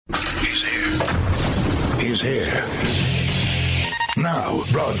is here. Now,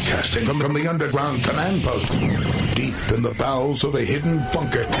 broadcasting from the underground command post, deep in the bowels of a hidden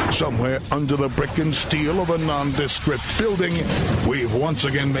bunker, somewhere under the brick and steel of a nondescript building, we've once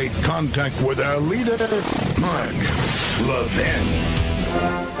again made contact with our leader, Mark Levin.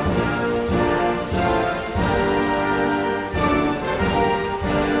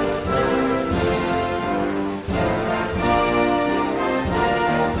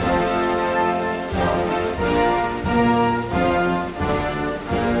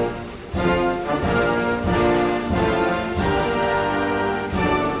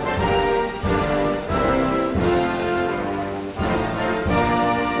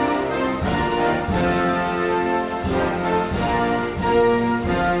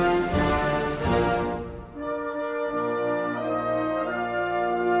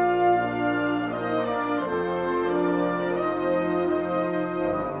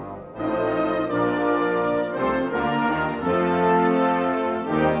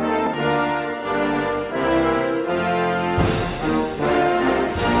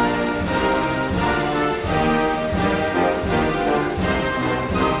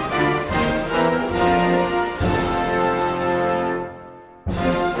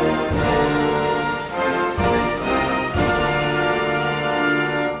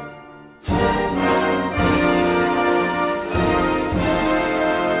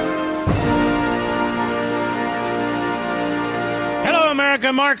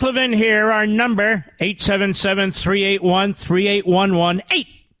 Mark Levin here. Our number, 877-381-3811,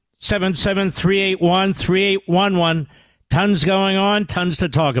 877-381-3811. Tons going on, tons to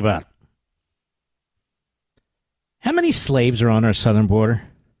talk about. How many slaves are on our southern border?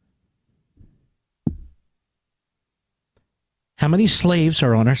 How many slaves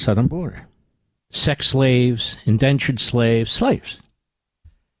are on our southern border? Sex slaves, indentured slaves, slaves.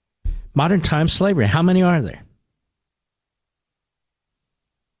 Modern time slavery, how many are there?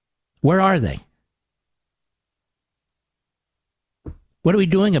 Where are they? What are we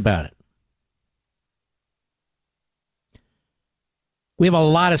doing about it? We have a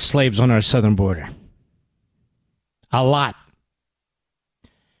lot of slaves on our southern border. A lot.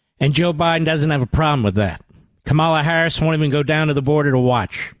 And Joe Biden doesn't have a problem with that. Kamala Harris won't even go down to the border to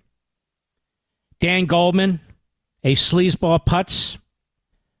watch. Dan Goldman, a sleazeball putz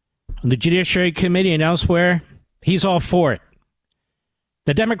on the Judiciary Committee and elsewhere, he's all for it.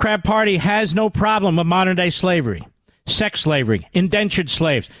 The Democrat Party has no problem with modern-day slavery, sex slavery, indentured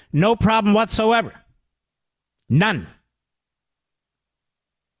slaves. No problem whatsoever. None.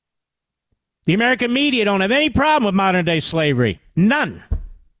 The American media don't have any problem with modern-day slavery. None.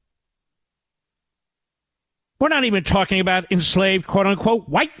 We're not even talking about enslaved, quote-unquote,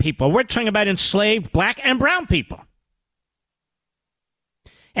 white people. We're talking about enslaved black and brown people.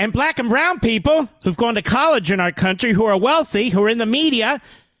 And black and brown people who've gone to college in our country, who are wealthy, who are in the media,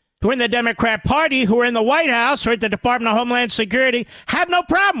 who are in the Democrat Party, who are in the White House or at the Department of Homeland Security, have no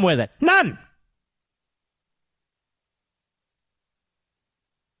problem with it. None.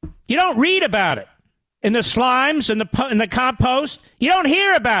 You don't read about it in the slimes, in the compost. You don't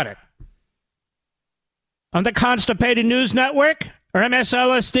hear about it on the Constipated News Network or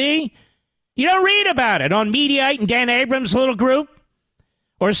MSLSD. You don't read about it on Mediaite and Dan Abrams' little group.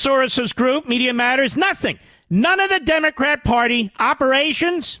 Or Soros's group, Media Matters, nothing. None of the Democrat Party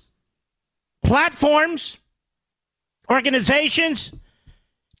operations, platforms, organizations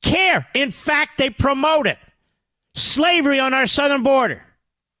care. In fact, they promote it. Slavery on our southern border.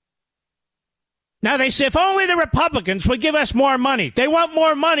 Now they say if only the Republicans would give us more money. They want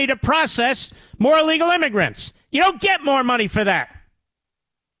more money to process more illegal immigrants. You don't get more money for that.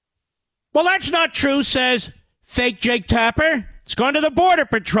 Well, that's not true, says fake Jake Tapper. It's going to the Border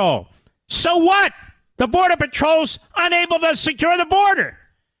Patrol. So what? The Border Patrol's unable to secure the border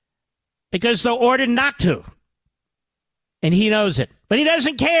because they're ordered not to. And he knows it. But he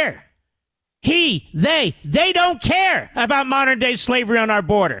doesn't care. They don't care about modern-day slavery on our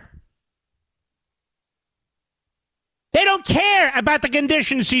border. They don't care about the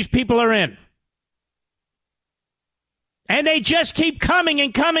conditions these people are in. And they just keep coming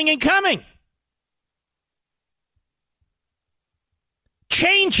and coming and coming.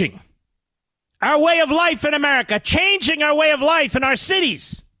 Changing our way of life in America, changing our way of life in our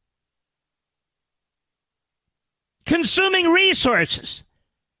cities, consuming resources,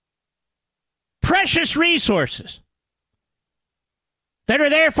 precious resources that are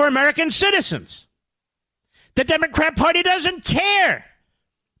there for American citizens. The Democrat Party doesn't care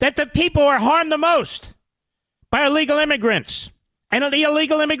that the people who are harmed the most by illegal immigrants and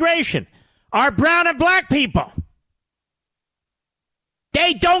illegal immigration are brown and black people.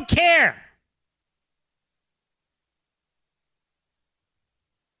 They don't care.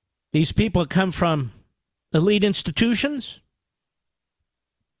 These people come from elite institutions.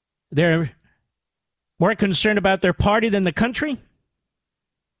 They're more concerned about their party than the country.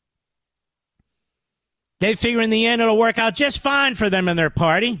 They figure in the end it'll work out just fine for them and their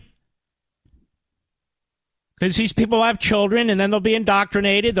party. Because these people have children, and then they'll be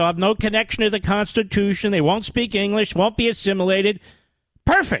indoctrinated. They'll have no connection to the Constitution. They won't speak English, won't be assimilated.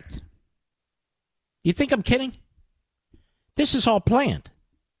 Perfect. You think I'm kidding? This is all planned.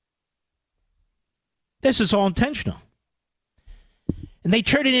 This is all intentional. And they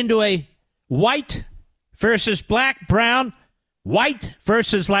turn it into a white versus black, brown, white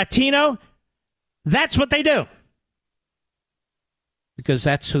versus Latino. That's what they do. Because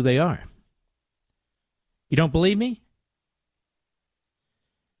that's who they are. You don't believe me?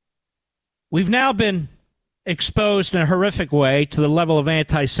 We've now been exposed in a horrific way to the level of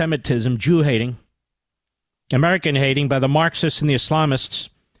anti-Semitism, Jew-hating, American-hating by the Marxists and the Islamists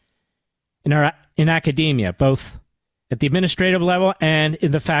in academia, both at the administrative level and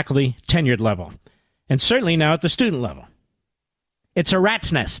in the faculty tenured level, and certainly now at the student level. It's a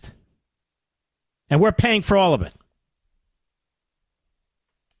rat's nest, and we're paying for all of it.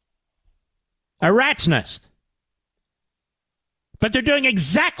 A rat's nest. But they're doing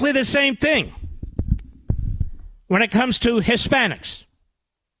exactly the same thing when it comes to Hispanics.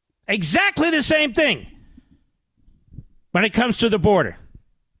 Exactly the same thing when it comes to the border.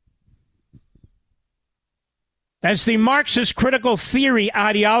 As the Marxist critical theory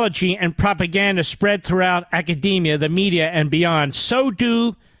ideology and propaganda spread throughout academia, the media, and beyond, so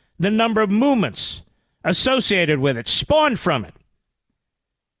do the number of movements associated with it, spawned from it.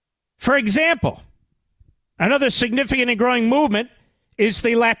 For example, another significant and growing movement is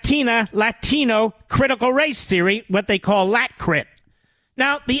the Latino critical race theory, what they call LatCrit.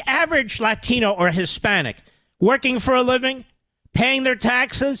 Now, the average Latino or Hispanic working for a living, paying their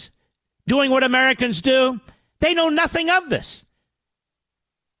taxes, doing what Americans do, they know nothing of this.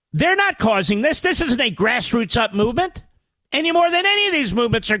 They're not causing this. This isn't a grassroots up movement any more than any of these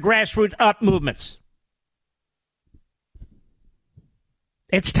movements are grassroots up movements.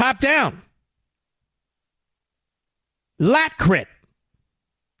 It's top down. LatCrit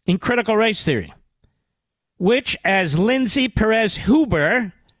in critical race theory, which, as Lindsay Perez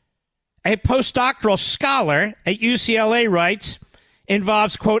Huber, a postdoctoral scholar at UCLA, writes,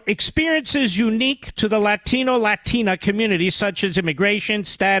 involves, quote, experiences unique to the Latino-Latina community, such as immigration,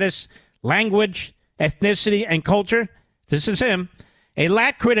 status, language, ethnicity, and culture. This is him. A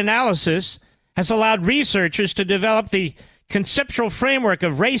LatCrit analysis has allowed researchers to develop the conceptual framework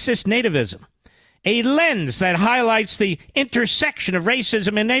of racist nativism, a lens that highlights the intersection of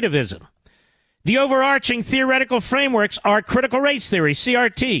racism and nativism. The overarching theoretical frameworks are critical race theory,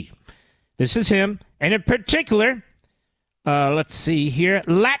 CRT. This is him. And in particular, let's see here,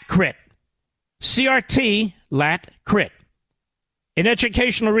 LatCrit. CRT, LatCrit. In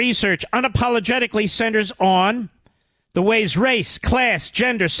educational research, unapologetically centers on the ways race, class,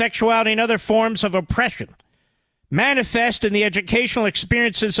 gender, sexuality, and other forms of oppression manifest in the educational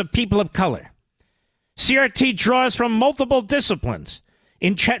experiences of people of color. CRT draws from multiple disciplines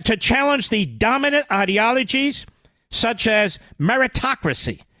to challenge the dominant ideologies such as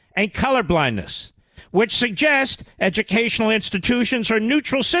meritocracy and colorblindness, which suggest educational institutions are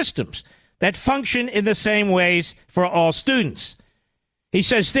neutral systems that function in the same ways for all students. He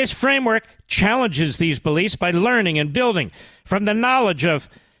says this framework challenges these beliefs by learning and building from the knowledge of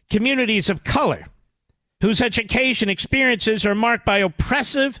communities of color whose education experiences are marked by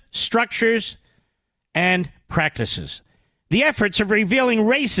oppressive structures and practices. The efforts of revealing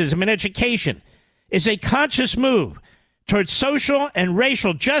racism in education is a conscious move towards social and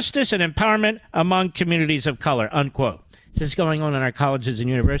racial justice and empowerment among communities of color, unquote. This is going on in our colleges and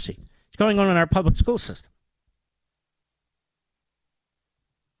universities. It's going on in our public school system.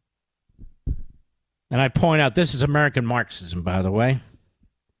 And I point out, this is American Marxism, by the way.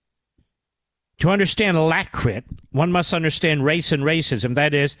 To understand LatCrit, one must understand race and racism.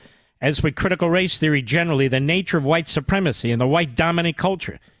 That is, as with critical race theory generally, the nature of white supremacy and the white dominant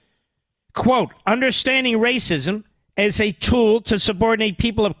culture. Quote, understanding racism as a tool to subordinate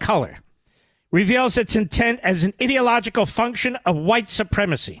people of color reveals its intent as an ideological function of white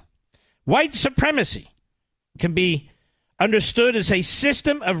supremacy. White supremacy can be understood as a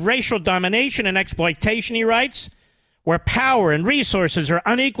system of racial domination and exploitation, he writes, where power and resources are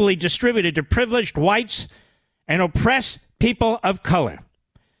unequally distributed to privileged whites and oppressed people of color.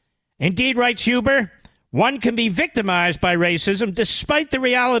 Indeed, writes Huber, one can be victimized by racism despite the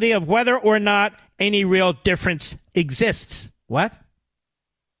reality of whether or not any real difference exists. What?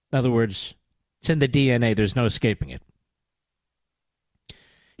 In other words, it's in the DNA. There's no escaping it.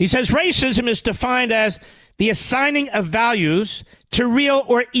 He says racism is defined as the assigning of values to real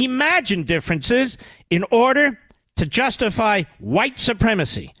or imagined differences in order to justify white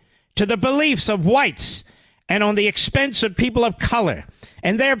supremacy, to the beliefs of whites and on the expense of people of color,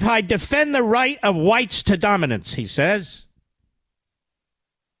 and thereby defend the right of whites to dominance, he says.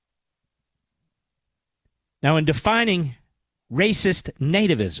 Now, in defining racist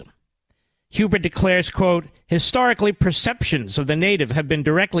nativism, Huber declares, quote, historically perceptions of the native have been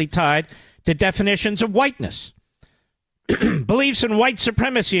directly tied to definitions of whiteness. Beliefs in white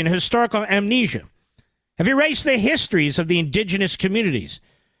supremacy and historical amnesia have erased the histories of the indigenous communities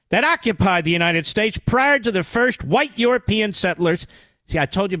that occupied the United States prior to the first white European settlers. See, I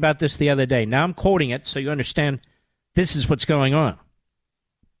told you about this the other day. Now I'm quoting it so you understand this is what's going on.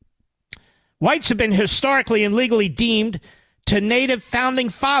 Whites have been historically and legally deemed to native founding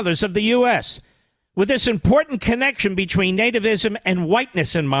fathers of the U.S. With this important connection between nativism and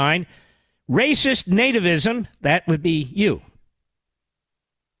whiteness in mind, racist nativism, that would be you.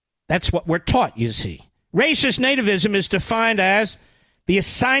 That's what we're taught, you see. Racist nativism is defined as the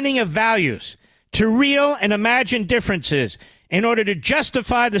assigning of values to real and imagined differences in order to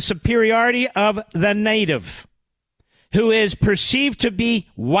justify the superiority of the native, who is perceived to be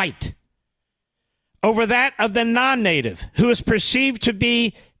white, over that of the non-native, who is perceived to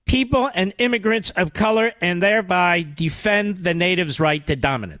be people and immigrants of color, and thereby defend the native's right to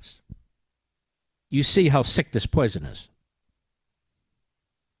dominance. You see how sick this poison is.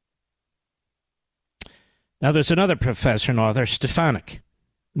 Now, there's another professor and author, Stefanik.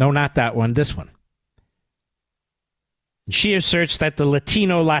 No, not that one, this one. She asserts that the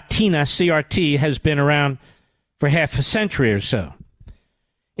Latino-Latina CRT has been around for half a century or so.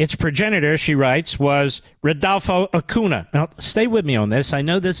 Its progenitor, she writes, was Rodolfo Acuna. Now, stay with me on this. I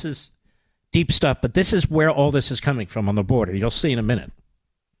know this is deep stuff, but this is where all this is coming from on the border. You'll see in a minute.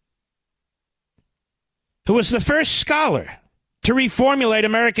 Who was the first scholar to reformulate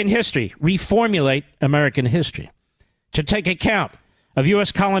American history, to take account of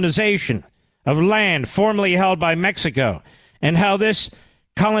U.S. colonization of land formerly held by Mexico and how this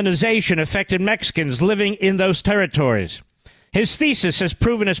colonization affected Mexicans living in those territories. His thesis has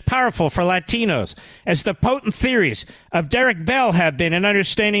proven as powerful for Latinos as the potent theories of Derek Bell have been in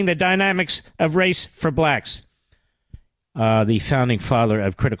understanding the dynamics of race for blacks. The founding father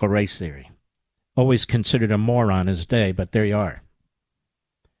of critical race theory. Always considered a moron his day, but there you are.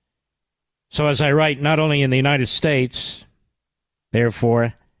 So as I write, not only in the United States,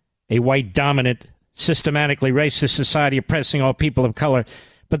 therefore, a white-dominant, systematically racist society oppressing all people of color,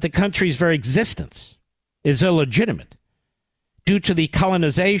 but the country's very existence is illegitimate due to the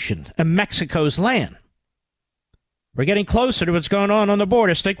colonization of Mexico's land. We're getting closer to what's going on the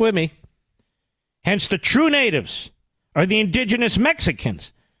border. Stick with me. Hence, the true natives are the indigenous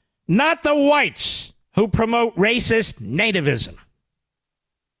Mexicans, not the whites who promote racist nativism.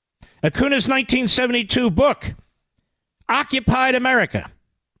 Acuna's 1972 book, Occupied America.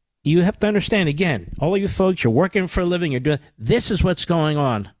 You have to understand, again, all of you folks, you're working for a living, you're doing, this is what's going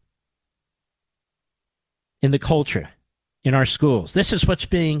on in the culture, in our schools. This is what's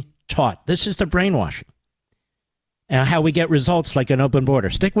being taught. This is the brainwashing. And how we get results like an open border.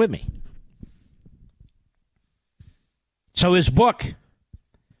 Stick with me. So his book,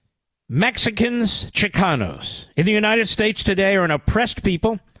 Mexicans, Chicanos, in the United States today are an oppressed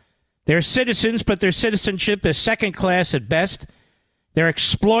people. They're citizens, but their citizenship is second class at best. They're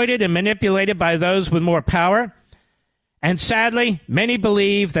exploited and manipulated by those with more power. And sadly, many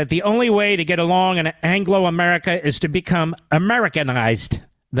believe that the only way to get along in Anglo-America is to become Americanized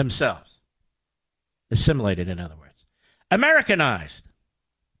themselves. Assimilated, in other words. Americanized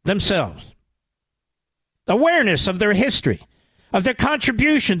themselves. Awareness of their history, of their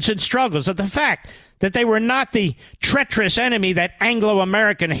contributions and struggles, of the fact that they were not the treacherous enemy that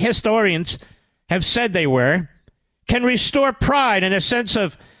Anglo-American historians have said they were, can restore pride and a sense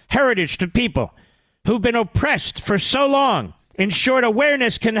of heritage to people who've been oppressed for so long. In short,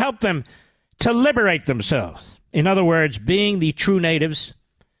 awareness can help them to liberate themselves. In other words, being the true natives,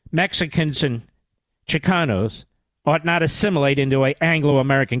 Mexicans and Chicanos ought not assimilate into an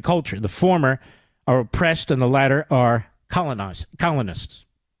Anglo-American culture. The former are oppressed and the latter are colonists.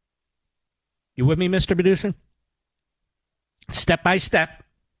 You with me, Mr. Producer? Step by step,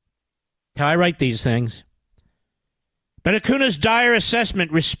 how I write these things. But Acuna's dire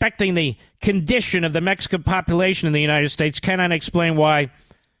assessment respecting the condition of the Mexican population in the United States cannot explain why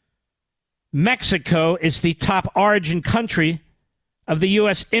Mexico is the top origin country of the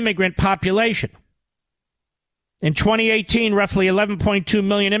U.S. immigrant population. In 2018, roughly 11.2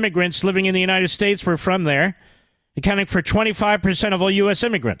 million immigrants living in the United States were from there, accounting for 25% of all U.S.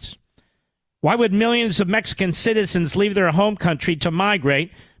 immigrants. Why would millions of Mexican citizens leave their home country to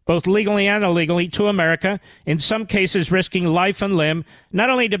migrate, both legally and illegally, to America, in some cases risking life and limb, not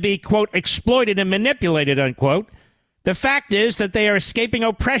only to be, quote, exploited and manipulated, unquote? The fact is that they are escaping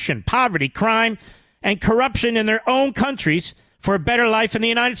oppression, poverty, crime, and corruption in their own countries for a better life in the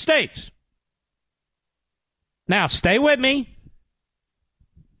United States. Now, stay with me.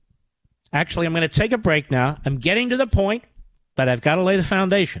 Actually, I'm going to take a break now. I'm getting to the point, but I've got to lay the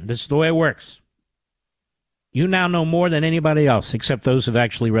foundation. This is the way it works. You now know more than anybody else, except those who've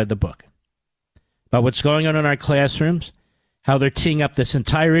actually read the book, about what's going on in our classrooms, how they're teeing up this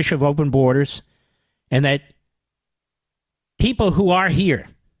entire issue of open borders, and that people who are here,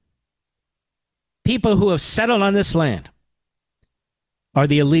 people who have settled on this land, are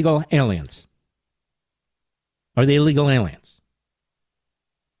the illegal aliens. Are the illegal aliens.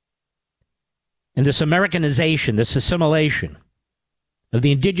 And this Americanization, this assimilation of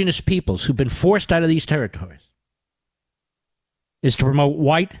the indigenous peoples who've been forced out of these territories is to promote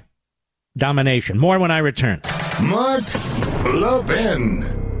white domination. More when I return. Mark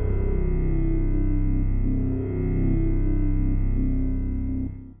Levin.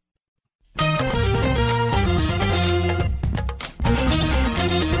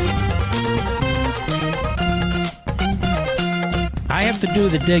 I have to do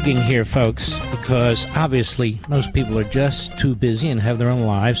the digging here, folks, because obviously most people are just too busy and have their own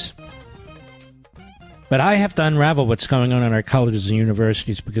lives. But I have to unravel what's going on in our colleges and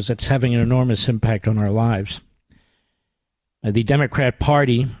universities because it's having an enormous impact on our lives. The Democrat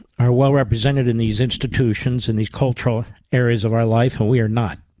Party are well represented in these institutions, in these cultural areas of our life, and we are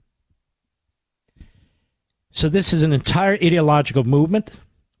not. So this is an entire ideological movement.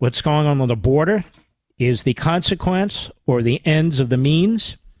 What's going on the border is the consequence or the ends of the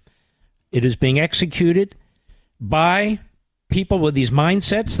means. It is being executed by people with these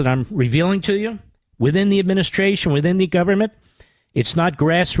mindsets that I'm revealing to you within the administration, within the government. It's not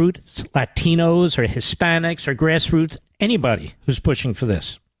grassroots Latinos or Hispanics or grassroots anybody who's pushing for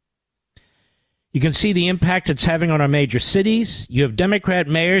this. You can see the impact it's having on our major cities. You have Democrat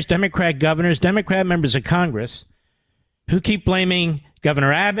mayors, Democrat governors, Democrat members of Congress who keep blaming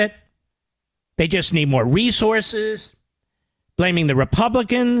Governor Abbott. They just need more resources, blaming the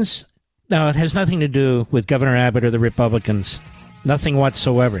Republicans. No, it has nothing to do with Governor Abbott or the Republicans. Nothing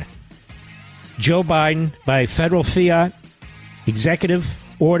whatsoever. Joe Biden, by federal fiat, executive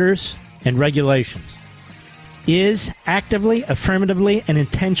orders, and regulations, is actively, affirmatively, and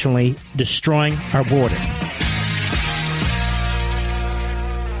intentionally destroying our border.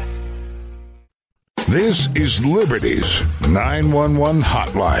 This is Liberty's 911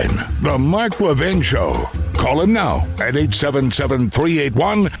 hotline. The Mark Levin Show. Call him now at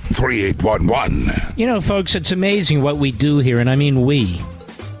 877-381-3811. You know, folks, it's amazing what we do here, and I mean we,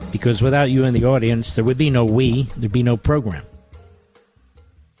 because without you in the audience, there would be no we, there'd be no program.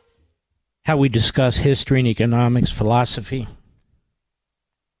 How we discuss history and economics, philosophy,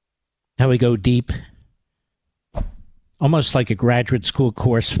 how we go deep, almost like a graduate school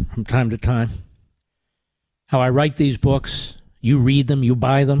course from time to time. How I write these books, you read them, you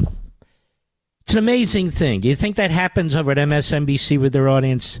buy them. It's an amazing thing. Do you think that happens over at MSNBC with their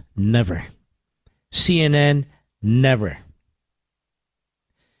audience? Never. CNN? Never.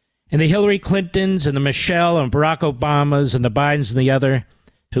 And the Hillary Clintons and the Michelle and Barack Obamas and the Bidens and the other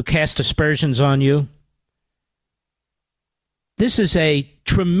who cast aspersions on you. This is a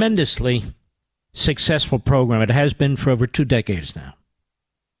tremendously successful program. It has been for over 2 decades now.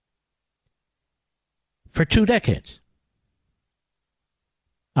 For 2 decades.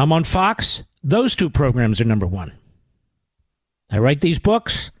 I'm on Fox. Those 2 programs are number 1. I write these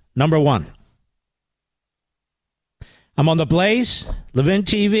books, number 1. I'm on The Blaze, Levin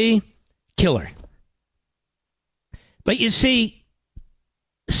TV, killer. But you see,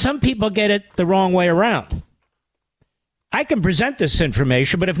 some people get it the wrong way around. I can present this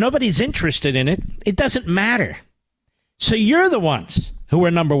information, but if nobody's interested in it, it doesn't matter. So you're the ones who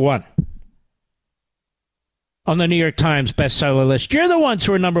are number 1 on the New York Times bestseller list. You're the ones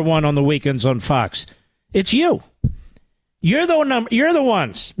who are number 1 on the weekends on Fox. It's you. You're the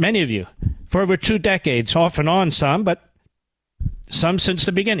ones, many of you, for over 2 decades, off and on some, but some since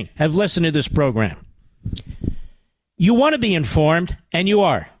the beginning, have listened to this program. You want to be informed, and you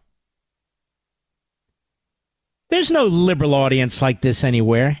are. There's no liberal audience like this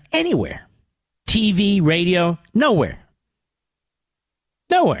anywhere. Anywhere. TV, radio, nowhere.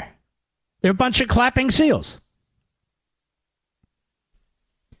 Nowhere. They're a bunch of clapping seals.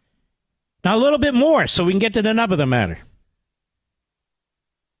 Now, a little bit more so we can get to the nub of the matter.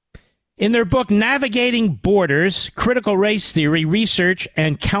 In their book, Navigating Borders, Critical Race Theory, Research,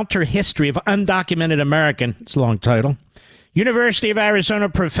 and Counter-History of Undocumented American, it's a long title, University of Arizona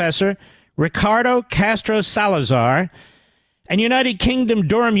professor Ricardo Castro Salazar and United Kingdom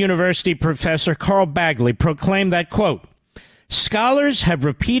Durham University professor Carl Bagley proclaimed that, quote, scholars have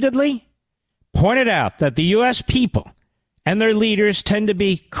repeatedly pointed out that the U.S. people and their leaders tend to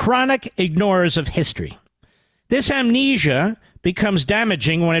be chronic ignorers of history. This amnesia becomes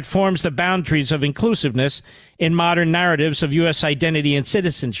damaging when it forms the boundaries of inclusiveness in modern narratives of U.S. identity and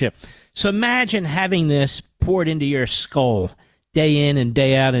citizenship. So imagine having this poured into your skull day in and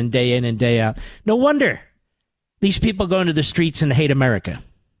day out and day in and day out. No wonder these people go into the streets and hate America.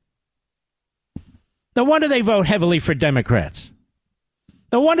 No wonder they vote heavily for Democrats.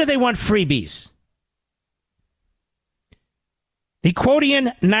 No wonder they want freebies. The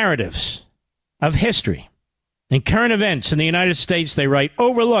quotidian narratives of history and current events in the United States, they write,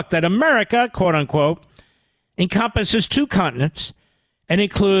 overlook that America, quote unquote, encompasses 2 continents and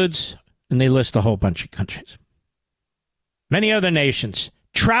includes, and they list a whole bunch of countries, many other nations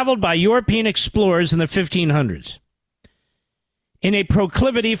traveled by European explorers in the 1500s. In a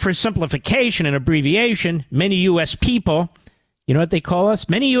proclivity for simplification and abbreviation, many U.S. people, you know what they call us?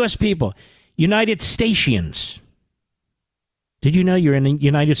 Many U.S. people, United Statians. Did you know you're in a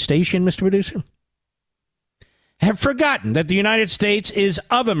United Station, Mr. Producer? Have forgotten that the United States is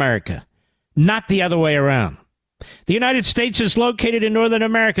of America, not the other way around. The United States is located in Northern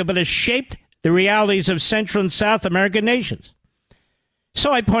America, but has shaped the realities of Central and South American nations.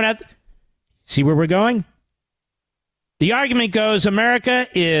 So I point out, see where we're going? The argument goes America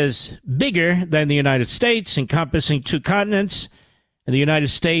is bigger than the United States, encompassing 2 continents, and the United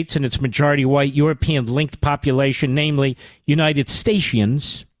States and its majority white European-linked population, namely United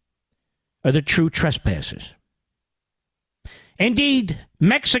Statians, are the true trespassers. Indeed,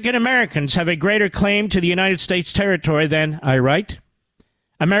 Mexican Americans have a greater claim to the United States territory than, I write,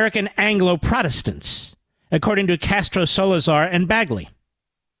 American Anglo-Protestants, according to Castro Salazar and Bagley.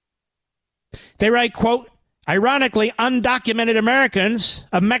 They write, quote, ironically, undocumented Americans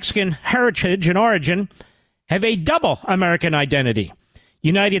of Mexican heritage and origin have a double American identity,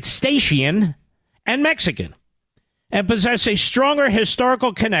 United Statian and Mexican, and possess a stronger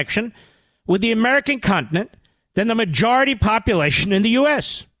historical connection with the American continent than the majority population in the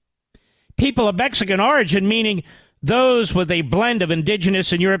U.S. People of Mexican origin, meaning those with a blend of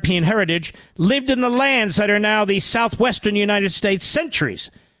indigenous and European heritage, lived in the lands that are now the southwestern United States centuries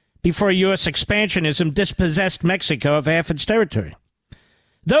before U.S. expansionism dispossessed Mexico of half its territory.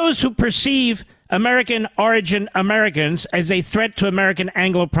 Those who perceive American origin Americans as a threat to American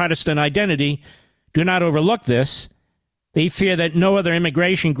Anglo-Protestant identity do not overlook this. They fear that no other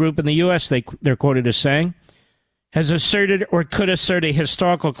immigration group in the U.S., they're quoted as saying, has asserted or could assert a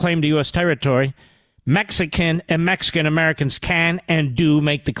historical claim to U.S. territory. Mexican and Mexican Americans can and do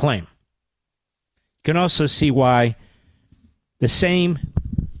make the claim. You can also see why the same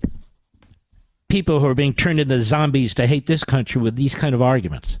people who are being turned into zombies to hate this country with these kind of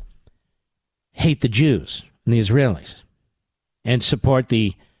arguments hate the Jews and the Israelis and support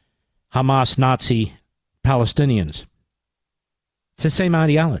the Hamas Nazi Palestinians. It's the same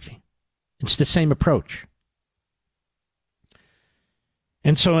ideology. It's the same approach.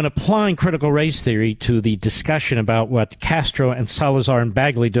 And so in applying critical race theory to the discussion about what Castro and Salazar and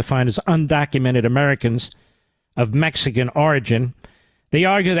Bagley define as undocumented Americans of Mexican origin, they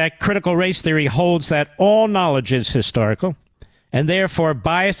argue that critical race theory holds that all knowledge is historical and therefore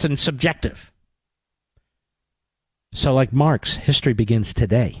biased and subjective. So like Marx, history begins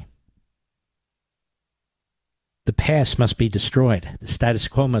today. The past must be destroyed. The status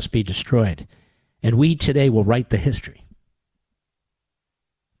quo must be destroyed. And we today will write the history.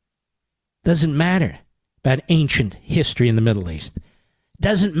 Doesn't matter about ancient history in the Middle East.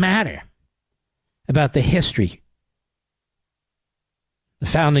 Doesn't matter about the history, the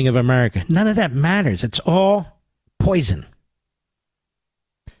founding of America. None of that matters. It's all poison.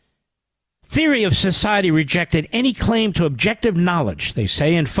 Theory of society rejected any claim to objective knowledge, they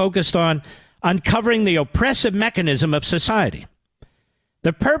say, and focused on uncovering the oppressive mechanism of society.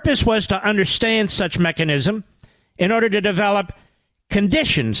 The purpose was to understand such mechanism in order to develop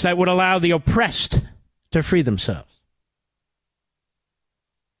conditions that would allow the oppressed to free themselves.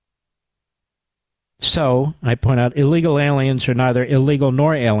 So, I point out, illegal aliens are neither illegal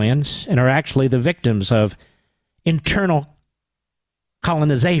nor aliens and are actually the victims of internal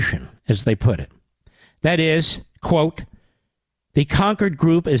colonization, as they put it. That is, quote, the conquered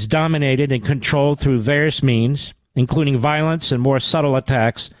group is dominated and controlled through various means, including violence and more subtle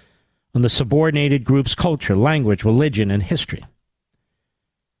attacks on the subordinated group's culture, language, religion, and history.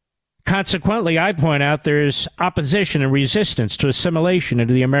 Consequently, I point out there is opposition and resistance to assimilation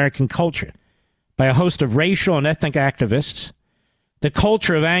into the American culture by a host of racial and ethnic activists. The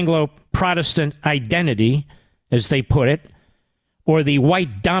culture of Anglo-Protestant identity, as they put it, or the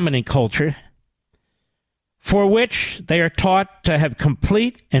white dominant culture, for which they are taught to have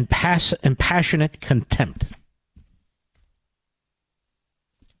complete and passionate contempt.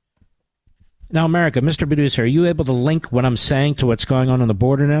 Now, America, Mr. Producer, are you able to link what I'm saying to what's going on the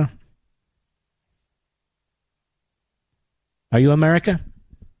border now? Are you, America?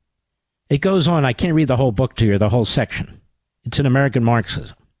 It goes on. I can't read the whole book to you, the whole section. It's in American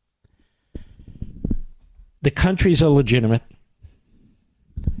Marxism. The country's illegitimate.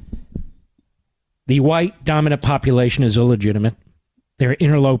 The white dominant population is illegitimate. They're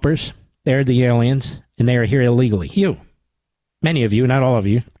interlopers. They're the aliens, and they are here illegally. You. Many of you, not all of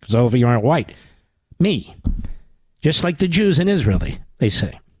you, because all of you aren't white. Me. Just like the Jews in Israel, they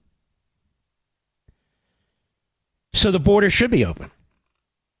say. So the border should be open.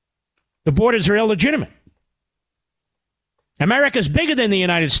 The borders are illegitimate. America's bigger than the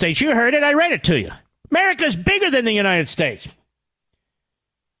United States. You heard it. I read it to you. America's bigger than the United States.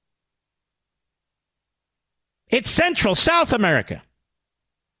 It's Central, South America.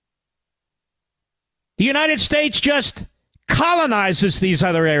 The United States just colonizes these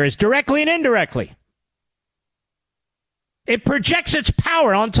other areas directly and indirectly. It projects its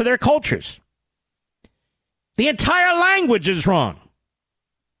power onto their cultures. The entire language is wrong.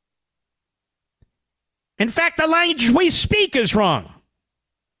 In fact, the language we speak is wrong.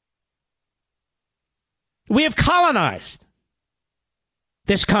 We have colonized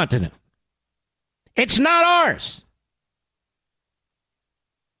this continent. It's not ours.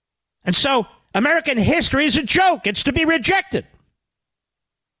 And so American history is a joke. It's to be rejected.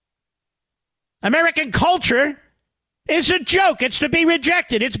 American culture is a joke. It's to be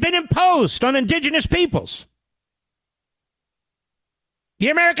rejected. It's been imposed on indigenous peoples. The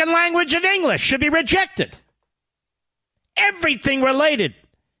American language of English should be rejected. Everything related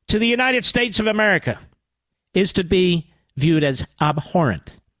to the United States of America is to be viewed as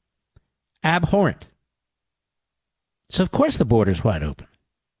abhorrent. Abhorrent. So, of course, the border's wide open.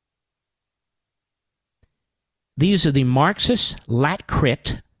 These are the Marxist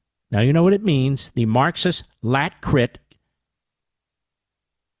lat-crit. Now, you know what it means. The Marxist lat-crit,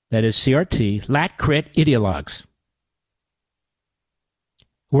 that is CRT, lat-crit ideologues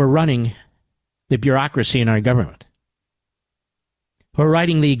who are running the bureaucracy in our government, who are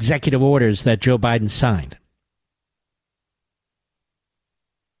writing the executive orders that Joe Biden signed.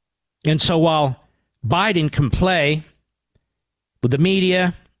 And so while Biden can play with the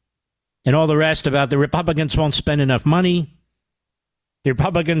media and all the rest about the Republicans won't spend enough money, the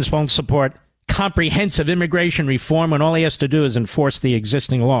Republicans won't support comprehensive immigration reform when all he has to do is enforce the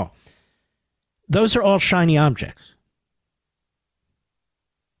existing law. Those are all shiny objects.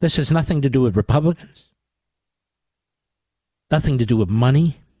 This has nothing to do with Republicans, nothing to do with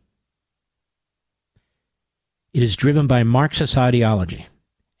money. It is driven by Marxist ideology,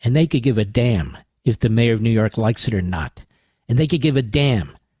 and they could give a damn if the mayor of New York likes it or not, and they could give a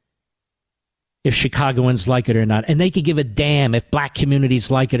damn if Chicagoans like it or not, and they could give a damn if black communities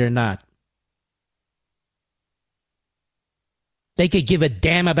like it or not. They could give a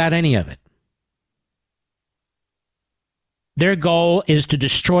damn about any of it. Their goal is to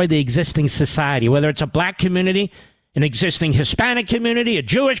destroy the existing society, whether it's a black community, an existing Hispanic community, a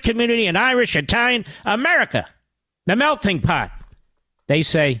Jewish community, an Irish, Italian, America, the melting pot. They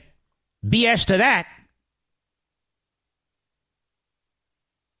say, BS to that.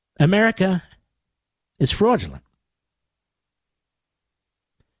 America is fraudulent.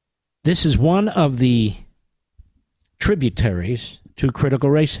 This is one of the tributaries to critical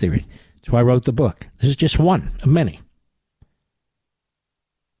race theory. That's why I wrote the book. This is just one of many.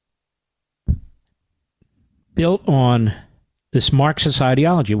 Built on this Marxist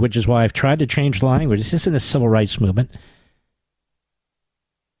ideology, which is why I've tried to change the language. This isn't a civil rights movement.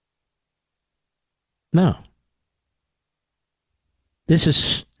 No. This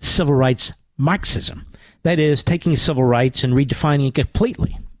is civil rights Marxism. That is, taking civil rights and redefining it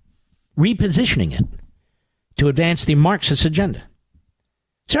completely, repositioning it to advance the Marxist agenda.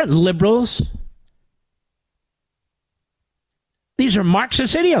 These aren't liberals. These are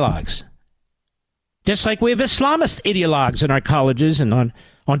Marxist ideologues. Just like we have Islamist ideologues in our colleges and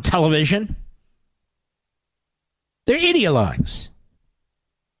on television. They're ideologues.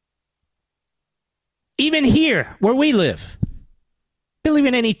 Even here, where we live, believe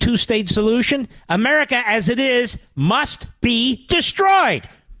in any two-state solution. America as it is must be destroyed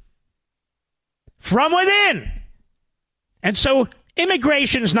from within. And so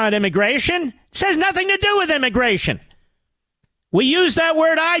Immigration's not immigration. It has nothing to do with immigration. We use that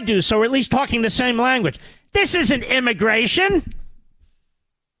word I do, so we're at least talking the same language. This isn't immigration.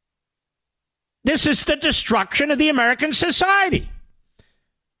 This is the destruction of the American society.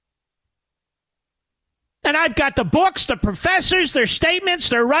 And I've got the books, the professors, their statements,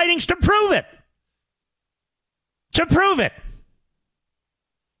 their writings to prove it. To prove it.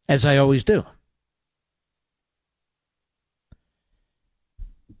 As I always do.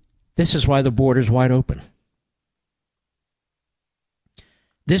 This is why the border's wide open.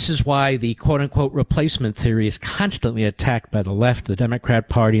 This is why the quote-unquote replacement theory is constantly attacked by the left, the Democrat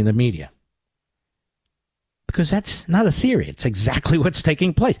Party, and the media. Because that's not a theory. It's exactly what's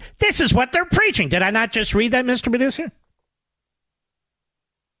taking place. This is what they're preaching. Did I not just read that, Mr. Producer?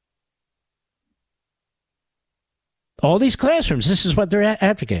 All these classrooms, this is what they're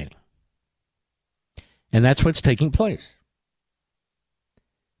advocating. And that's what's taking place.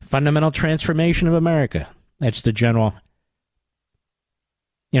 Fundamental transformation of America. That's the general,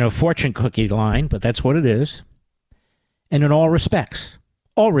 fortune cookie line, but that's what it is. And in all respects,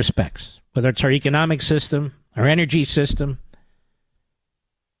 whether it's our economic system, our energy system,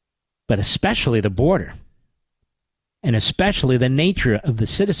 but especially the border, and especially the nature of the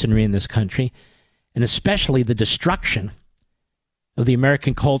citizenry in this country, and especially the destruction of the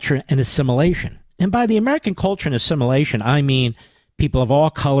American culture and assimilation. And by the American culture and assimilation, I mean people of all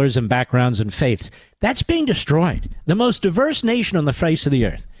colors and backgrounds and faiths. That's being destroyed. The most diverse nation on the face of the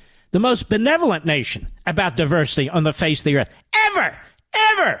earth. The most benevolent nation about diversity on the face of the earth. Ever.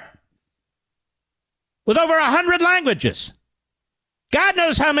 With over 100 languages. God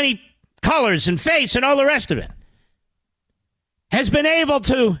knows how many colors and faiths and all the rest of it. Has been able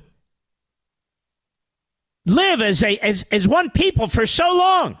to live as one people for so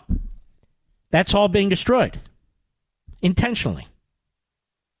long. That's all being destroyed. Intentionally.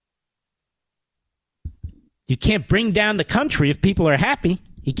 You can't bring down the country if people are happy.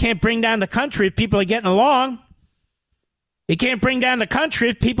 You can't bring down the country if people are getting along. You can't bring down the country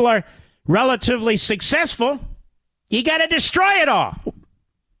if people are relatively successful. You got to destroy it all.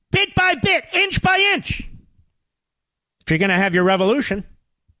 Bit by bit, inch by inch. If you're going to have your revolution.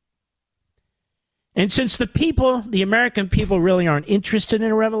 And since the American people really aren't interested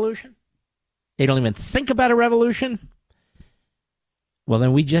in a revolution, they don't even think about a revolution, well,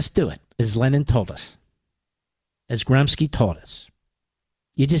 then we just do it, as Lenin told us. As Gramsci taught us.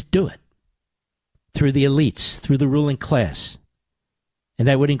 You just do it. Through the elites, through the ruling class. And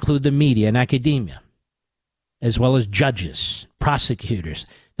that would include the media and academia, as well as judges, prosecutors.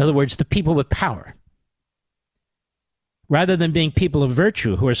 In other words, the people with power. Rather than being people of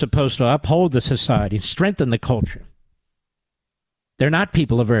virtue who are supposed to uphold the society and strengthen the culture. They're not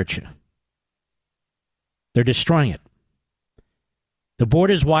people of virtue. They're destroying it. The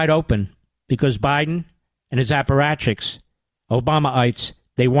border's wide open because Biden and his apparatchiks, Obamaites,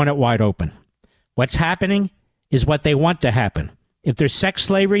 they want it wide open. What's happening is what they want to happen. If there's sex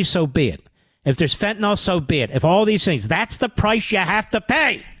slavery, so be it. If there's fentanyl, so be it. If all these things, that's the price you have to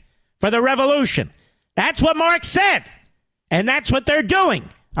pay for the revolution. That's what Marx said. And that's what they're doing.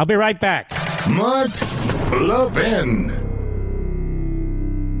 I'll be right back. Mark Levin.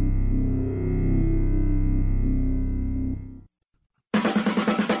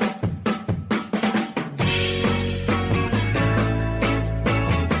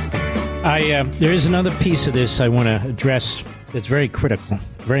 There is another piece of this I want to address that's very critical,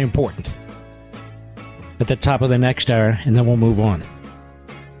 very important, at the top of the next hour, and then we'll move on.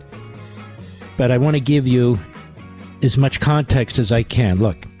 But I want to give you as much context as I can.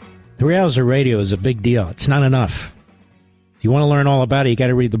 Look, 3 hours of radio is a big deal. It's not enough. If you want to learn all about it, you got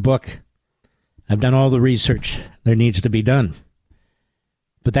to read the book. I've done all the research there needs to be done.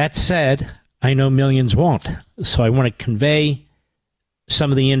 But that said, I know millions won't. So I want to convey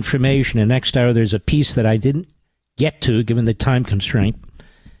some of the information. And next hour, there's a piece that I didn't get to, given the time constraint,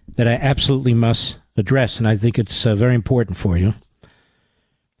 that I absolutely must address. And I think it's very important for you.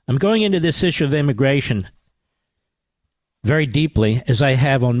 I'm going into this issue of immigration very deeply, as I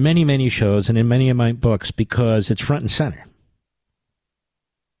have on many, many shows and in many of my books, because it's front and center.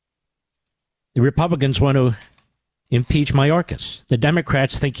 The Republicans want to impeach Mayorkas. The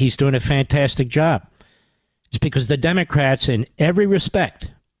Democrats think he's doing a fantastic job. It's because the Democrats, in every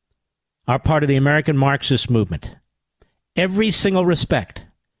respect, are part of the American Marxist movement. Every single respect.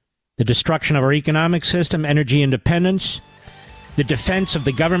 The destruction of our economic system, energy independence, the defense of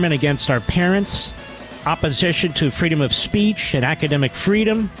the government against our parents, opposition to freedom of speech and academic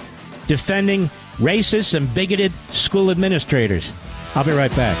freedom, defending racist and bigoted school administrators. I'll be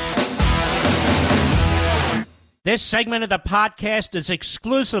right back. This segment of the podcast is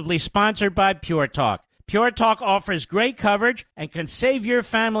exclusively sponsored by Pure Talk. Pure Talk offers great coverage and can save your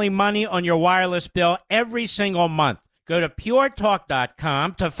family money on your wireless bill every single month. Go to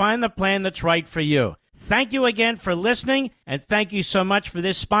puretalk.com to find the plan that's right for you. Thank you again for listening, and thank you so much for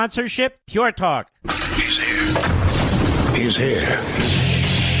this sponsorship, Pure Talk. He's here. He's here.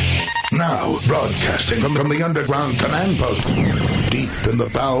 Now, broadcasting from the underground command post, deep in the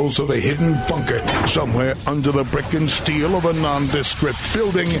bowels of a hidden bunker, somewhere under the brick and steel of a nondescript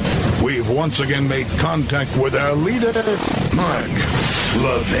building, we've once again made contact with our leader, Mark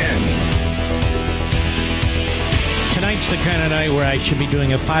Levin. Tonight's the kind of night where I should be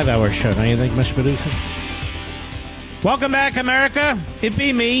doing a 5-hour show, don't you think, Mr. Producer? Welcome back, America. It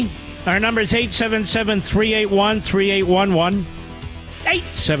be me. Our number is 877-381-3811.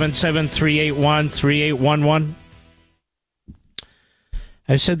 877-381-3811.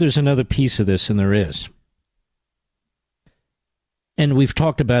 I said there's another piece of this, and there is. And we've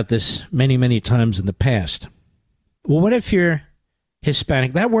talked about this many, many times in the past. Well, what if you're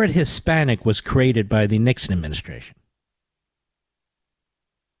Hispanic? That word Hispanic was created by the Nixon administration.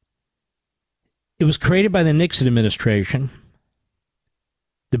 It was created by the Nixon administration,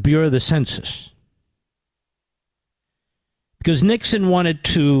 the Bureau of the Census. Because Nixon wanted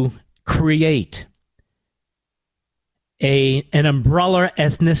to create an umbrella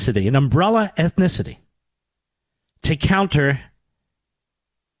ethnicity to counter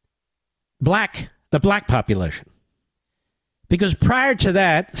the black population. Because prior to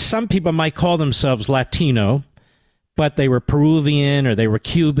that, some people might call themselves Latino, but they were Peruvian or they were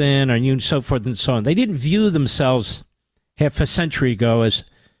Cuban or so forth and so on. They didn't view themselves half a century ago as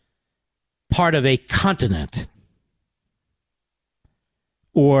part of a continent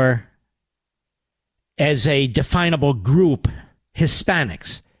or as a definable group,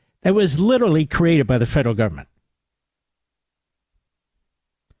 Hispanics. That was literally created by the federal government.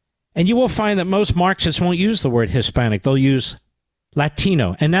 And you will find that most Marxists won't use the word Hispanic. They'll use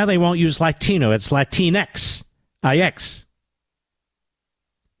Latino. And now they won't use Latino. It's Latinx, IX,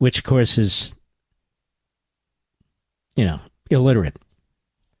 which, of course, is, illiterate.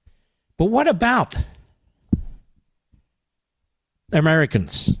 But what about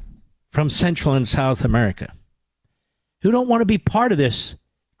Americans from Central and South America who don't want to be part of this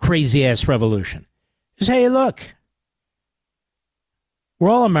crazy-ass revolution? Just, hey, look, we're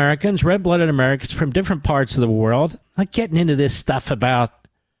all Americans, red-blooded Americans from different parts of the world, not getting into this stuff about,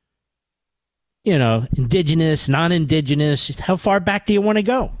 indigenous, non-indigenous. How far back do you want to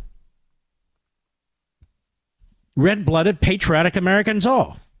go? Red-blooded, patriotic Americans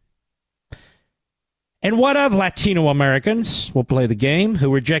all. And what of Latino Americans, we'll play the game,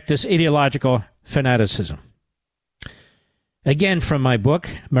 who reject this ideological fanaticism? Again, from my book,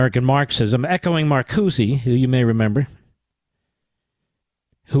 American Marxism, echoing Marcuse, who you may remember,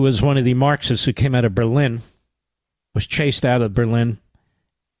 who was one of the Marxists who came out of Berlin, was chased out of Berlin,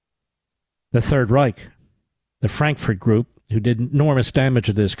 the Third Reich, the Frankfurt Group, who did enormous damage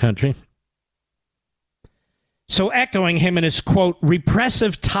to this country. So echoing him in his, quote,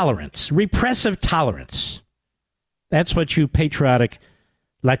 repressive tolerance. That's what you patriotic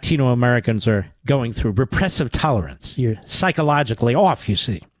Latino Americans are going through. Repressive tolerance. You're psychologically off, you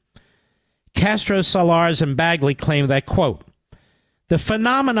see. Castro, Salars, and Bagley claim that, quote, the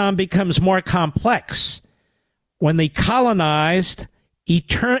phenomenon becomes more complex when the colonized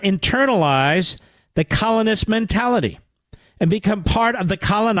internalize the colonist mentality and become part of the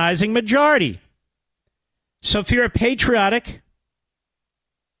colonizing majority. So if you're a patriotic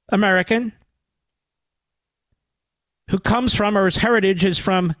American who comes from or his heritage is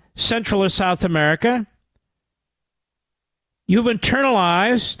from Central or South America, you've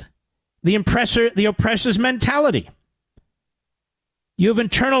internalized the oppressor's mentality. You've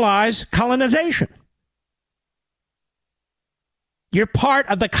internalized colonization. You're part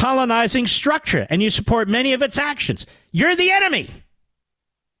of the colonizing structure, and you support many of its actions. You're the enemy.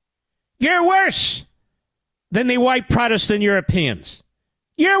 You're worse than the white Protestant Europeans.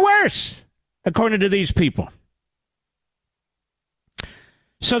 You're worse, according to these people.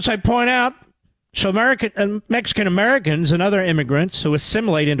 So as I point out, Mexican Americans and other immigrants who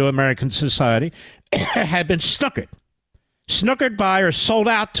assimilate into American society have been snookered by or sold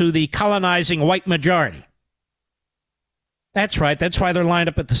out to the colonizing white majority. That's right. That's why they're lined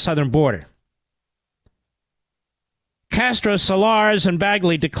up at the southern border. Castro, Salars, and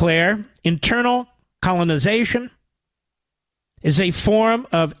Bagley declare internal colonization is a form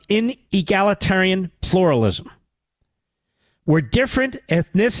of inegalitarian pluralism, where different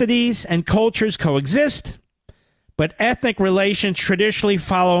ethnicities and cultures coexist, but ethnic relations traditionally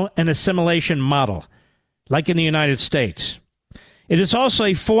follow an assimilation model. like in the United States. It is also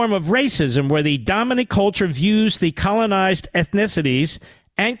a form of racism where the dominant culture views the colonized ethnicities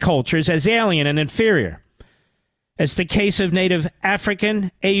and cultures as alien and inferior. It's the case of Native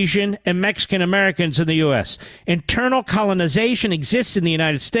African, Asian, and Mexican Americans in the U.S. Internal colonization exists in the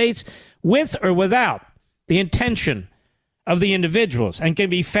United States with or without the intention of the individuals and can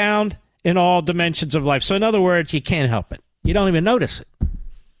be found in all dimensions of life. So in other words, you can't help it. You don't even notice it.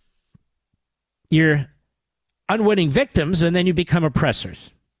 You're unwitting victims, and then you become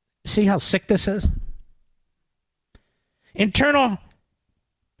oppressors. See how sick this is? Internal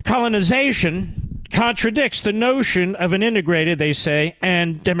colonization contradicts the notion of an integrated, they say,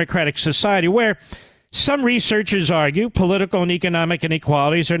 and democratic society where some researchers argue political and economic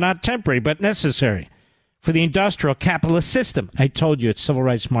inequalities are not temporary but necessary for the industrial capitalist system. I told you it's civil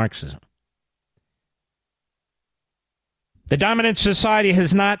rights Marxism. The dominant society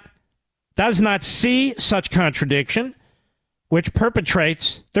does not see such contradiction, which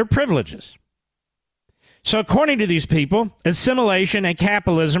perpetrates their privileges. So according to these people, assimilation and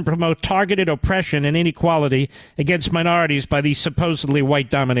capitalism promote targeted oppression and inequality against minorities by the supposedly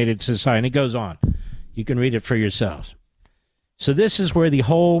white-dominated society. And it goes on. You can read it for yourselves. So this is where the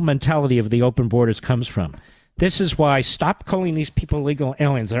whole mentality of the open borders comes from. This is why stop calling these people illegal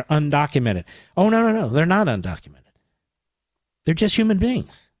aliens. They're undocumented. Oh, no. They're not undocumented. They're just human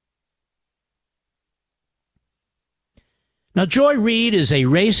beings. Now, Joy Reid is a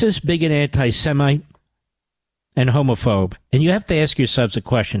racist, bigot, anti-Semite, and homophobe. And you have to ask yourselves a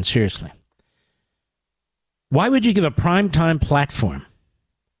question, seriously. Why would you give a primetime platform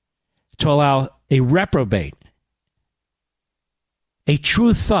to allow a reprobate, a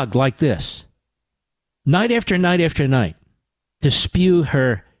true thug like this, night after night after night, to spew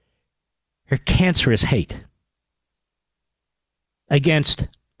her cancerous hate against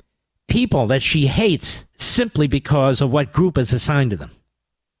people that she hates simply because of what group is assigned to them?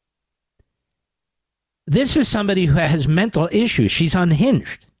 This is somebody who has mental issues. She's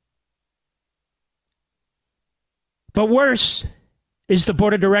unhinged. But worse is the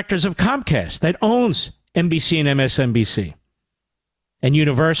board of directors of Comcast that owns NBC and MSNBC and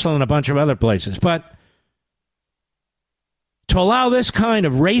Universal and a bunch of other places. But to allow this kind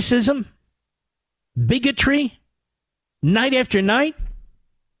of racism, bigotry, night after night.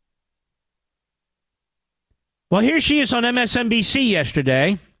 Well, here she is on MSNBC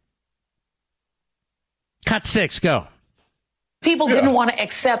yesterday. Cut 6, go. People didn't want to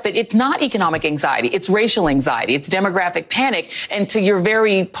accept that it's not economic anxiety, it's racial anxiety, it's demographic panic. And to your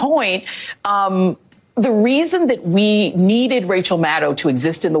very point, the reason that we needed Rachel Maddow to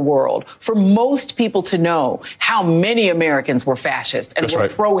exist in the world, for most people to know how many Americans were fascist and were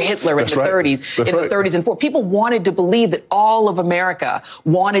pro-Hitler in the 30s, the 30s and 40s. People wanted to believe that all of America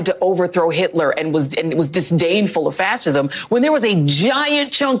wanted to overthrow Hitler and was disdainful of fascism, when there was a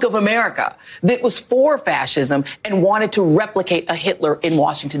giant chunk of America that was for fascism and wanted to replicate a Hitler in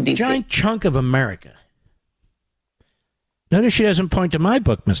Washington, D.C. Giant chunk of America. Notice she doesn't point to my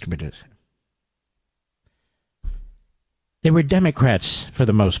book, Mr. Producer. They were Democrats for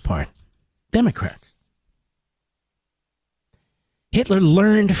the most part. Democrats. Hitler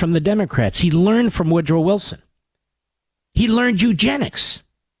learned from the Democrats. He learned from Woodrow Wilson. He learned eugenics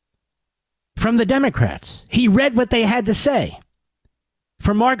from the Democrats. He read what they had to say.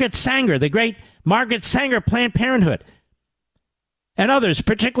 For Margaret Sanger, the great Margaret Sanger, Planned Parenthood, and others,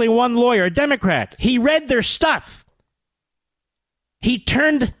 particularly one lawyer, a Democrat. He read their stuff. He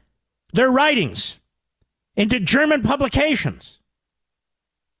turned their writings into German publications.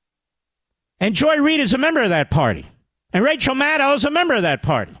 And Joy Reid is a member of that party. And Rachel Maddow is a member of that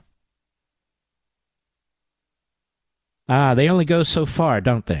party. They only go so far,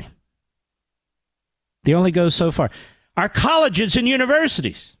 don't they? They only go so far. Our colleges and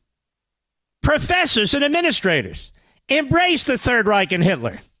universities, professors and administrators embraced the Third Reich and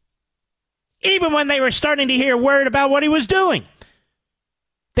Hitler, even when they were starting to hear word about what he was doing.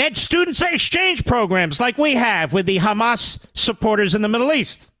 They had students exchange programs like we have with the Hamas supporters in the Middle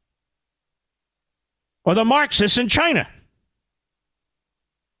East or the Marxists in China.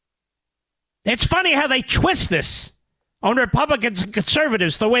 It's funny how they twist this on Republicans and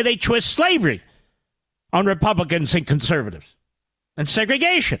conservatives the way they twist slavery on Republicans and conservatives and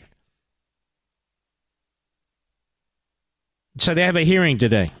segregation. So they have a hearing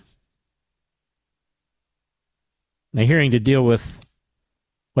today. A hearing to deal with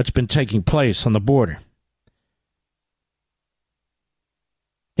what's been taking place on the border.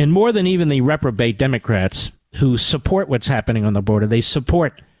 And more than even the reprobate Democrats who support what's happening on the border, they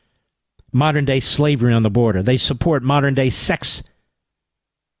support modern-day slavery on the border. They support modern-day sex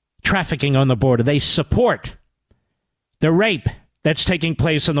trafficking on the border. They support the rape that's taking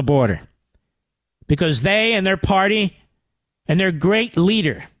place on the border because they and their party and their great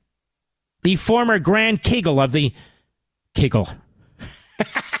leader, the former Grand Kegel of the Kegel.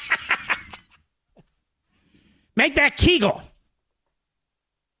 Make that Kegel.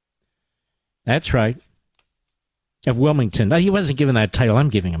 That's right. Of Wilmington. No, he wasn't given that title. I'm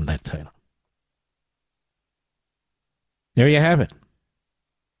giving him that title. There you have it.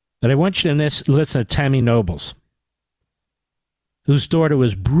 But I want you to listen to Tammy Nobles, whose daughter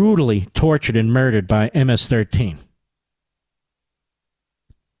was brutally tortured and murdered by MS-13.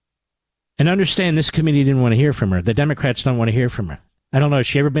 And understand, this committee didn't want to hear from her. The Democrats don't want to hear from her. I don't know, has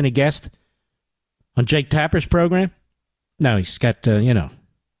she ever been a guest on Jake Tapper's program? No, he's got,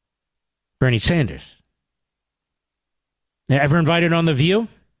 Bernie Sanders. Ever invited on The View?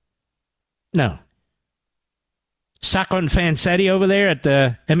 No. Sacco Fancetti over there at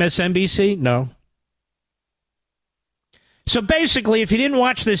the MSNBC? No. So basically, if you didn't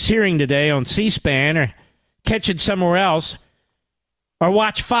watch this hearing today on C-SPAN or catch it somewhere else, or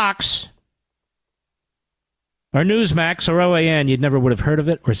watch Fox or Newsmax or OAN, you'd never would have heard of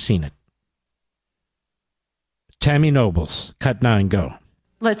it or seen it. Tammy Nobles, cut 9, go.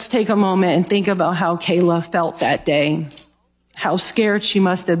 Let's take a moment and think about how Kayla felt that day. How scared she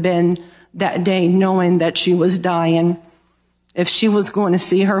must have been that day knowing that she was dying. If she was going to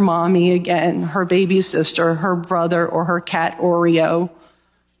see her mommy again, her baby sister, her brother, or her cat Oreo.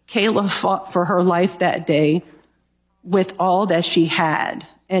 Kayla fought for her life that day with all that she had.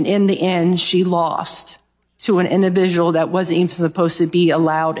 And in the end, she lost to an individual that wasn't even supposed to be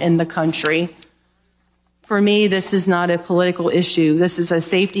allowed in the country. For me, this is not a political issue. This is a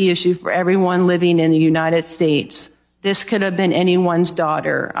safety issue for everyone living in the United States. This could have been anyone's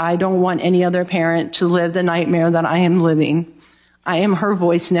daughter. I don't want any other parent to live the nightmare that I am living. I am her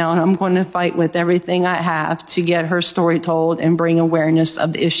voice now, and I'm going to fight with everything I have to get her story told and bring awareness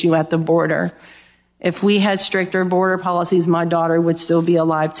of the issue at the border. If we had stricter border policies, my daughter would still be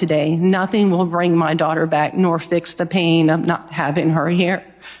alive today. Nothing will bring my daughter back nor fix the pain of not having her here.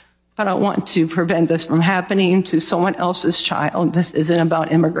 But I want to prevent this from happening to someone else's child. This isn't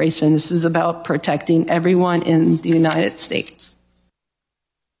about immigration. This is about protecting everyone in the United States.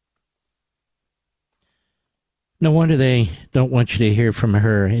 No wonder they don't want you to hear from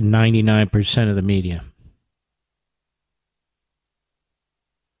her in 99% of the media.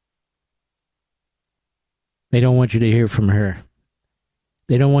 They don't want you to hear from her.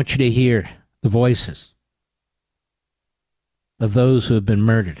 They don't want you to hear the voices of those who have been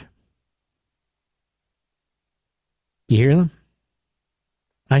murdered. You hear them?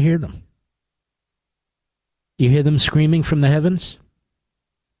 I hear them. You hear them screaming from the heavens?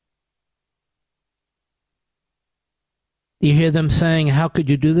 You hear them saying, how could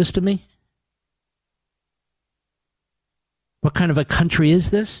you do this to me? What kind of a country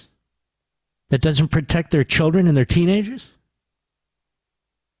is this that doesn't protect their children and their teenagers?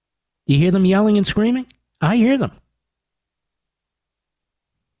 You hear them yelling and screaming? I hear them.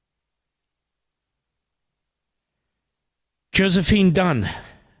 Josephine Dunn,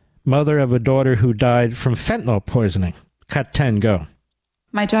 mother of a daughter who died from fentanyl poisoning. Cut 10, go.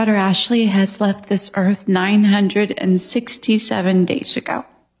 My daughter Ashley has left this earth 967 days ago.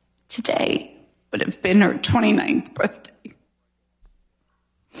 Today would have been her 29th birthday.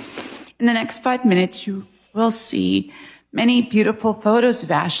 In the next 5 minutes, you will see many beautiful photos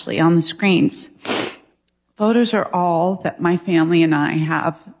of Ashley on the screens. Photos are all that my family and I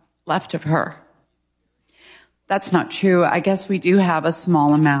have left of her. That's not true. I guess we do have a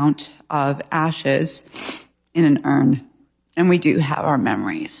small amount of ashes in an urn, and we do have our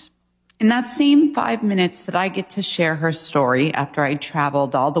memories. In that same 5 minutes that I get to share her story after I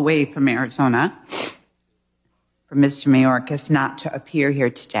traveled all the way from Arizona for Mr. Mayorkas not to appear here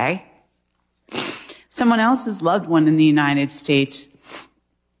today, someone else's loved one in the United States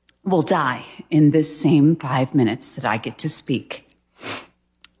will die in this same 5 minutes that I get to speak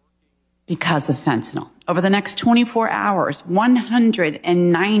because of fentanyl. Over the next 24 hours,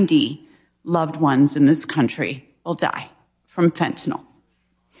 190 loved ones in this country will die from fentanyl.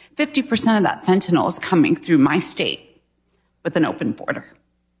 50% of that fentanyl is coming through my state with an open border.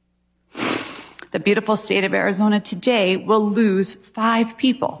 The beautiful state of Arizona today will lose 5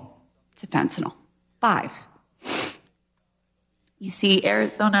 people to fentanyl. 5. You see,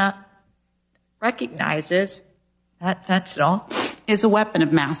 Arizona recognizes that fentanyl is a weapon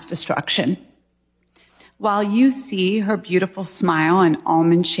of mass destruction. While you see her beautiful smile and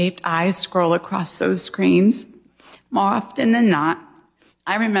almond-shaped eyes scroll across those screens, more often than not,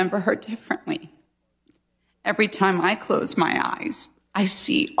 I remember her differently. Every time I close my eyes, I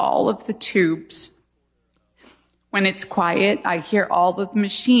see all of the tubes. When it's quiet, I hear all of the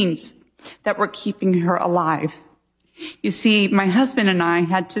machines that were keeping her alive. You see, my husband and I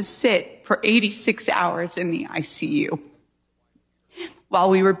had to sit for 86 hours in the ICU while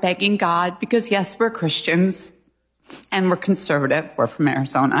we were begging God, because yes, we're Christians and we're conservative. We're from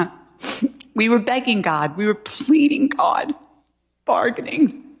Arizona. We were begging God. We were pleading God,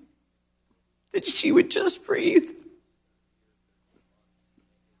 bargaining that she would just breathe.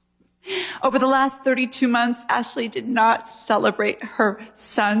 Over the last 32 months, Ashley did not celebrate her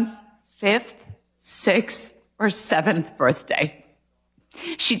son's 5th, 6th, or 7th birthday.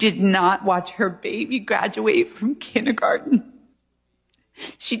 She did not watch her baby graduate from kindergarten.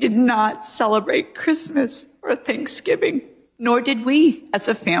 She did not celebrate Christmas or Thanksgiving, nor did we as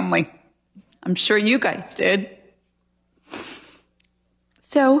a family. I'm sure you guys did.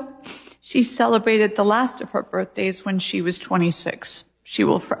 So she celebrated the last of her birthdays when she was 26. She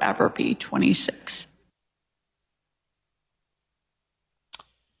will forever be 26.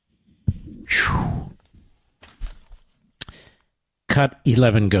 Cut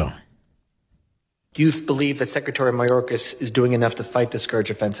 11, go. Do you believe that Secretary Mayorkas is doing enough to fight the scourge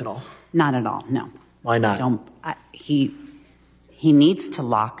of fentanyl? Not at all, no. Why not? He needs to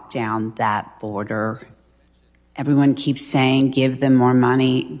lock down that border. Everyone keeps saying, give them more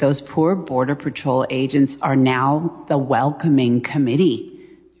money. Those poor Border Patrol agents are now the welcoming committee.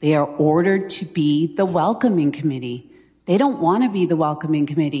 They are ordered to be the welcoming committee. They don't want to be the welcoming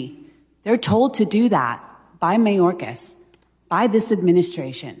committee. They're told to do that by Mayorkas, by this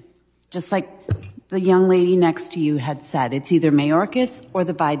administration. Just like the young lady next to you had said, it's either Mayorkas or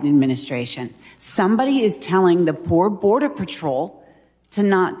the Biden administration. Somebody is telling the poor Border Patrol to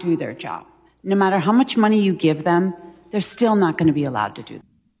not do their job. No matter how much money you give them, they're still not going to be allowed to do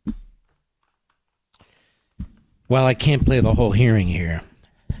that. Well, I can't play the whole hearing here,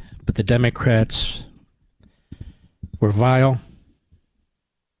 but the Democrats were vile,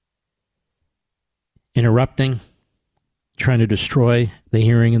 interrupting, trying to destroy the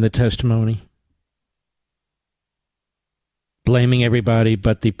hearing and the testimony, blaming everybody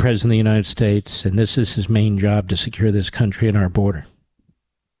but the President of the United States, and this is his main job, to secure this country and our border.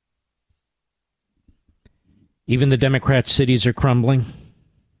 Even the Democrat cities are crumbling.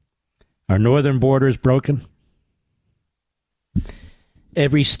 Our northern border is broken.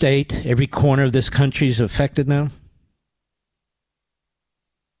 Every state, every corner of this country is affected now.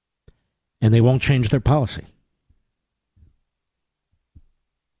 And they won't change their policy.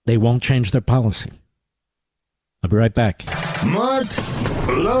 They won't change their policy. I'll be right back. Mark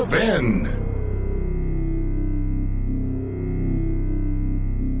Levin.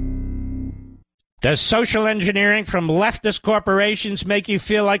 Does social engineering from leftist corporations make you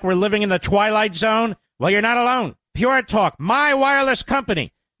feel like we're living in the Twilight Zone? Well, you're not alone. Pure Talk, my wireless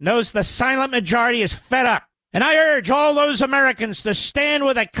company, knows the silent majority is fed up. And I urge all those Americans to stand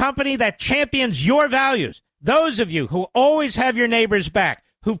with a company that champions your values. Those of you who always have your neighbors back,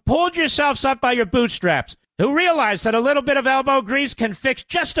 who pulled yourselves up by your bootstraps, who realize that a little bit of elbow grease can fix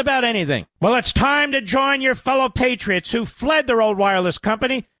just about anything. Well, it's time to join your fellow patriots who fled their old wireless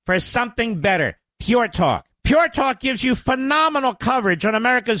company for something better. Pure Talk. Pure Talk gives you phenomenal coverage on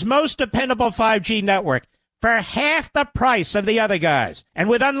America's most dependable 5G network for half the price of the other guys. And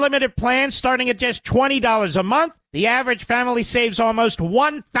with unlimited plans starting at just $20 a month, the average family saves almost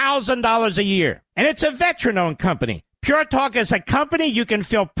 $1,000 a year. And it's a veteran-owned company. Pure Talk is a company you can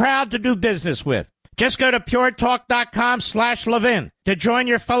feel proud to do business with. Just go to puretalk.com/Levin to join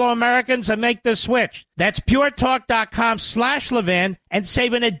your fellow Americans and make the switch. That's puretalk.com/Levin and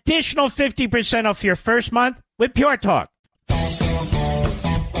save an additional 50% off your first month with Pure Talk.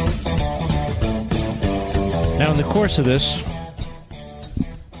 Now, in the course of this,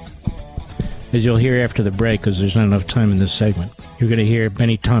 as you'll hear after the break, because there's not enough time in this segment, you're going to hear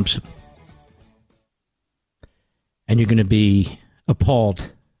Benny Thompson. And you're going to be appalled.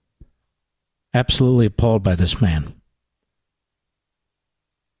 Absolutely appalled by this man,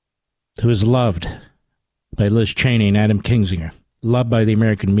 who is loved by Liz Cheney and Adam Kinzinger, loved by the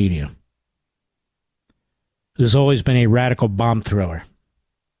American media, who's always been a radical bomb thrower.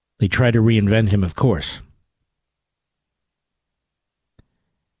 They try to reinvent him, of course.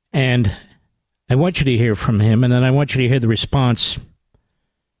 And I want you to hear from him, and then I want you to hear the response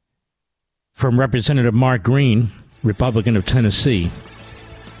from Representative Mark Green, Republican of Tennessee,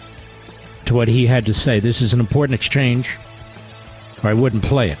 to what he had to say. This is an important exchange, or I wouldn't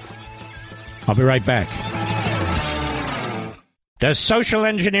play it. I'll be right back. Does social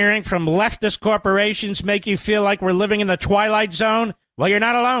engineering from leftist corporations make you feel like we're living in the Twilight Zone? Well, you're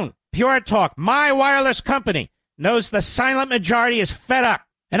not alone. Pure Talk, my wireless company, knows the silent majority is fed up.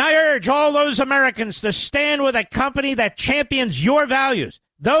 And I urge all those Americans to stand with a company that champions your values.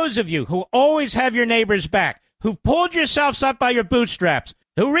 Those of you who always have your neighbors back, who pulled yourselves up by your bootstraps,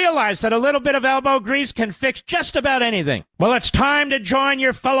 who realize that a little bit of elbow grease can fix just about anything. Well, it's time to join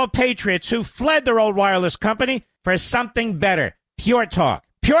your fellow patriots who fled their old wireless company for something better. Pure Talk.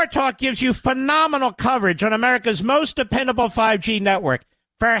 Pure Talk gives you phenomenal coverage on America's most dependable 5G network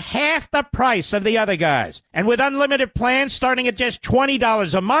for half the price of the other guys. And with unlimited plans starting at just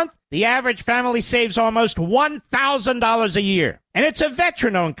 $20 a month, the average family saves almost $1,000 a year. And it's a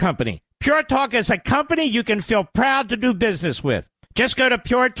veteran-owned company. Pure Talk is a company you can feel proud to do business with. Just go to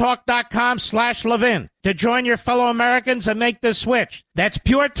puretalk.com/Levin to join your fellow Americans and make the switch. That's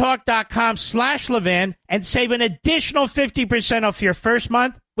puretalk.com/Levin and save an additional 50% off your first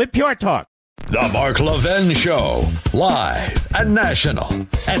month with Pure Talk. The Mark Levin Show, live and national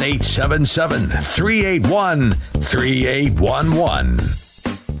at 877-381-3811.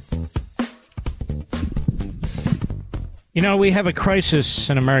 You know, we have a crisis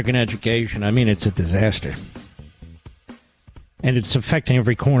in American education. I mean, it's a disaster. And it's affecting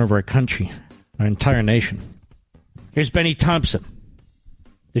every corner of our country, our entire nation. Here's Benny Thompson,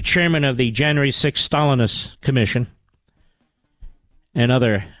 the chairman of the January 6th Stalinist Commission, and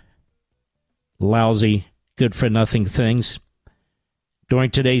other lousy, good-for-nothing things,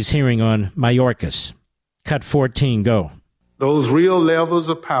 during today's hearing on Mayorkas. Cut 14, go. Those real levels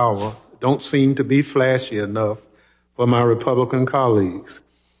of power don't seem to be flashy enough for my Republican colleagues.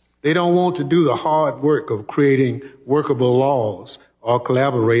 They don't want to do the hard work of creating workable laws or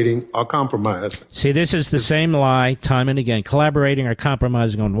collaborating or compromising. See, this is the same lie time and again. Collaborating or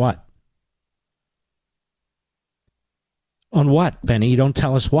compromising on what? On what, Benny? You don't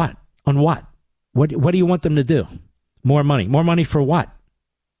tell us what. On what? What do you want them to do? More money. More money for what?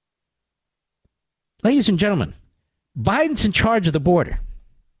 Ladies and gentlemen, Biden's in charge of the border.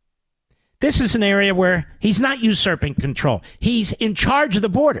 This is an area where he's not usurping control. He's in charge of the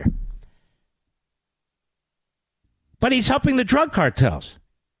border. But he's helping the drug cartels.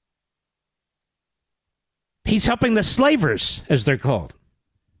 He's helping the slavers, as they're called.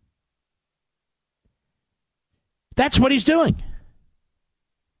 That's what he's doing.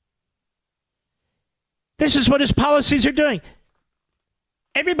 This is what his policies are doing.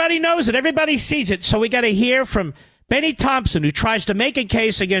 Everybody knows it. Everybody sees it. So we got to hear from Benny Thompson, who tries to make a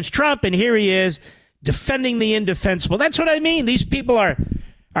case against Trump, and here he is defending the indefensible. That's what I mean. These people are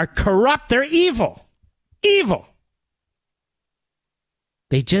corrupt. They're evil. Evil.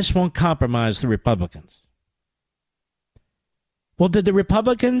 They just won't compromise the Republicans. Well, did the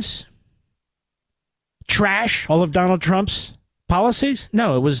Republicans trash all of Donald Trump's policies?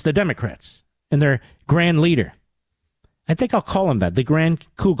 No, it was the Democrats and their grand leader. I think I'll call him that, the Grand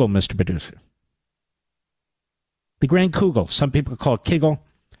Kugel, Mr. Producer. The Grand Kugel. Some people call it Kegel.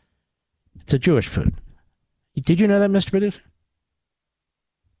 It's a Jewish food. Did you know that, Mr. Producer?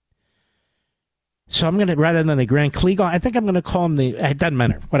 So I'm going to, rather than the Grand Klegel, I think I'm going to call him it doesn't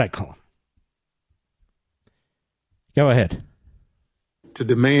matter what I call him. Go ahead. To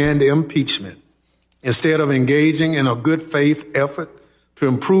demand impeachment instead of engaging in a good faith effort to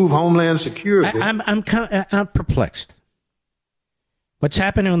improve Homeland Security. I'm perplexed. What's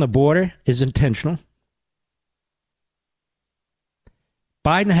happening on the border is intentional.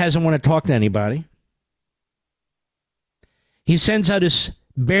 Biden hasn't want to talk to anybody. He sends out his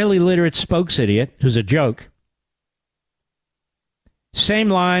barely literate spokes idiot, who's a joke. Same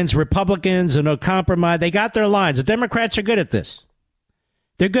lines, Republicans and no compromise. They got their lines. The Democrats are good at this.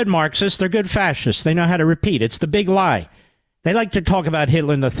 They're good Marxists. They're good fascists. They know how to repeat. It's the big lie. They like to talk about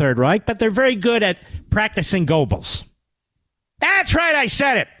Hitler and the Third Reich, but they're very good at practicing Goebbels. That's right, I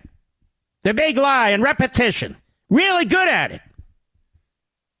said it. The big lie and repetition. Really good at it.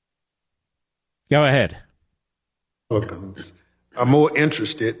 Go ahead. Republicans are more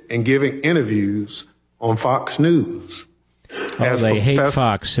interested in giving interviews on Fox News. Oh, they hate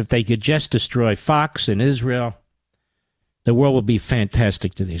Fox. If they could just destroy Fox and Israel, the world would be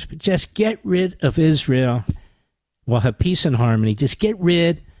fantastic to these. But just get rid of Israel. We'll have peace and harmony. Just get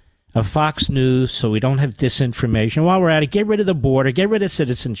rid of Fox News so we don't have disinformation. While we're at it, get rid of the border. Get rid of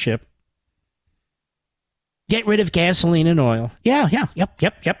citizenship. Get rid of gasoline and oil. Yep.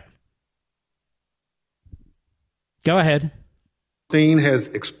 Go ahead. Dean has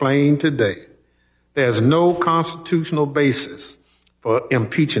explained today there's no constitutional basis for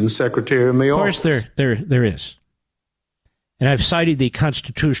impeaching Secretary Mayorkas. Of course there is. And I've cited the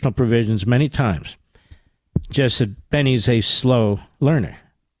constitutional provisions many times. Just that Benny's a slow learner.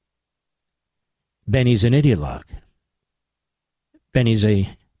 Benny's an ideologue. Benny's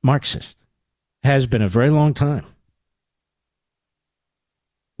a Marxist. Has been a very long time.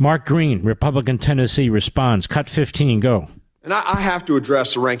 Mark Green, Republican Tennessee, responds. Cut 15, go. And I have to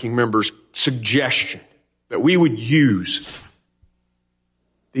address the ranking member's suggestion that we would use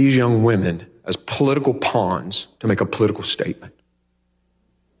these young women as political pawns to make a political statement.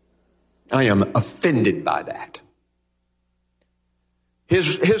 I am offended by that.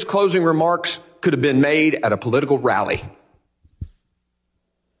 His closing remarks could have been made at a political rally.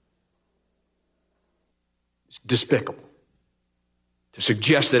 It's despicable to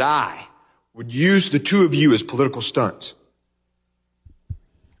suggest that I would use the two of you as political stunts.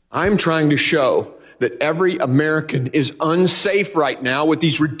 I'm trying to show that every American is unsafe right now with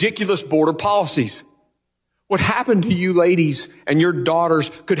these ridiculous border policies. What happened to you ladies and your daughters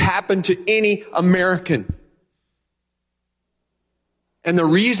could happen to any American. And the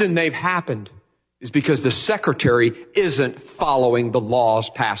reason they've happened is because the secretary isn't following the laws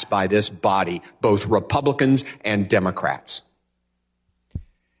passed by this body, both Republicans and Democrats.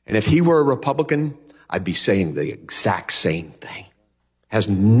 And if he were a Republican, I'd be saying the exact same thing. Has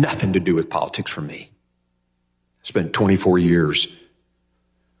nothing to do with politics for me. I spent 24 years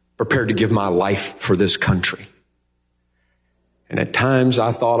prepared to give my life for this country. And at times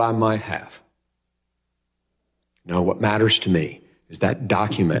I thought I might have. No, what matters to me is that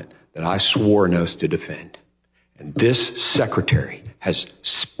document that I swore an oath to defend. And this secretary has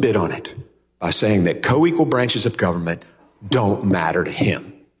spit on it by saying that co-equal branches of government don't matter to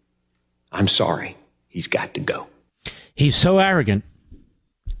him. I'm sorry. He's got to go. He's so arrogant,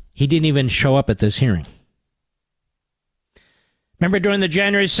 he didn't even show up at this hearing. Remember during the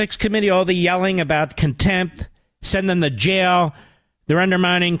January 6th committee, all the yelling about contempt, send them to jail, they're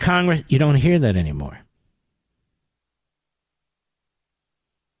undermining Congress. You don't hear that anymore.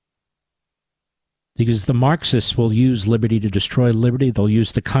 Because the Marxists will use liberty to destroy liberty. They'll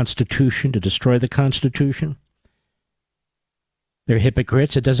use the Constitution to destroy the Constitution. They're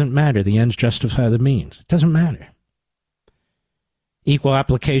hypocrites. It doesn't matter. The ends justify the means. It doesn't matter. Equal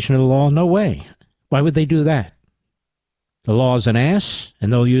application of the law? No way. Why would they do that? The law is an ass,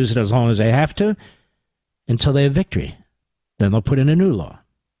 and they'll use it as long as they have to until they have victory. Then they'll put in a new law.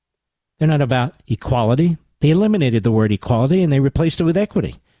 They're not about equality. They eliminated the word equality, and they replaced it with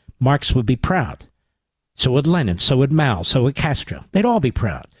equity. Marx would be proud. So would Lenin. So would Mao. So would Castro. They'd all be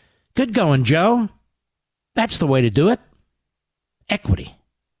proud. Good going, Joe. That's the way to do it. Equity.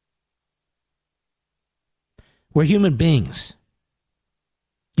 We're human beings.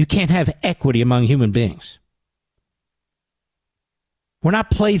 You can't have equity among human beings. We're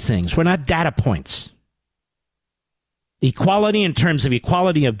not playthings. We're not data points. Equality in terms of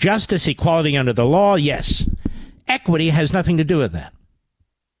equality of justice, equality under the law, yes. Equity has nothing to do with that.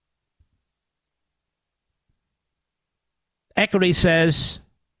 Equity says,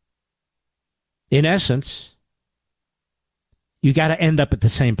 in essence, you got to end up at the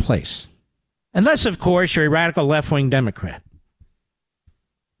same place. Unless, of course, you're a radical left-wing Democrat.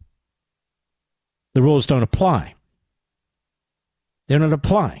 The rules don't apply. They don't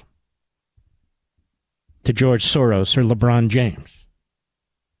apply to George Soros or LeBron James.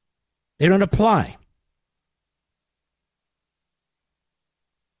 They don't apply.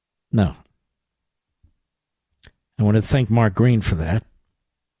 No. I want to thank Mark Green for that.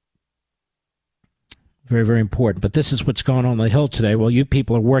 Very, very important. But this is what's going on the Hill today. Well, you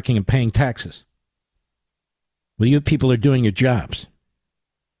people are working and paying taxes. Well, you people are doing your jobs.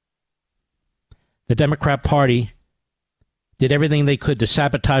 The Democrat Party did everything they could to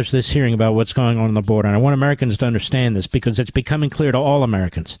sabotage this hearing about what's going on the border. And I want Americans to understand this because it's becoming clear to all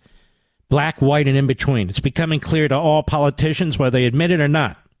Americans, black, white, and in between. It's becoming clear to all politicians, whether they admit it or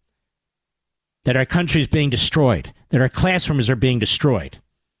not, that our country is being destroyed, that our classrooms are being destroyed,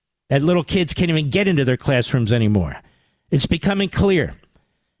 that little kids can't even get into their classrooms anymore. It's becoming clear,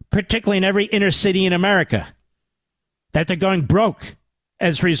 particularly in every inner city in America, that they're going broke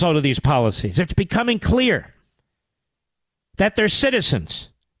as a result of these policies. It's becoming clear that their citizens,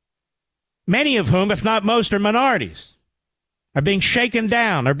 many of whom, if not most, are minorities, are being shaken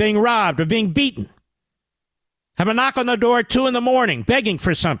down, are being robbed, are being beaten, have a knock on the door at 2 a.m, begging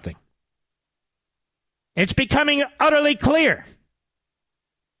for something. It's becoming utterly clear.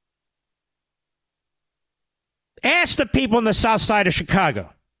 Ask the people in the south side of Chicago.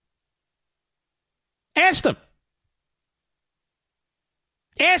 Ask them.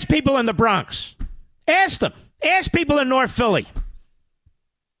 Ask people in the Bronx. Ask them. Ask people in North Philly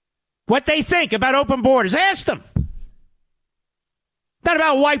what they think about open borders. Ask them. Not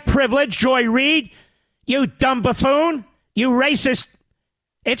about white privilege, Joy Reid, you dumb buffoon, you racist.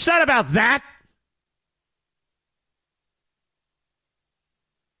 It's not about that.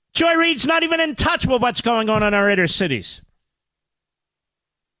 Joy Reid's not even in touch with what's going on in our inner cities.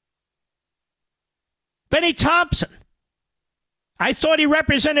 Benny Thompson, I thought he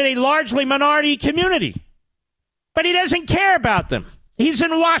represented a largely minority community, but he doesn't care about them. He's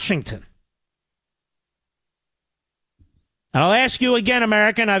in Washington. And I'll ask you again,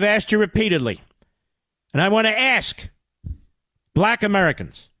 American, I've asked you repeatedly, and I want to ask black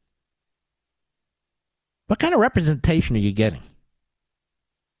Americans, what kind of representation are you getting?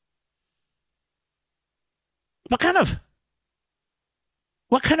 What kind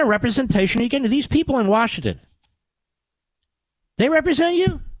of representation are you getting? These people in Washington, they represent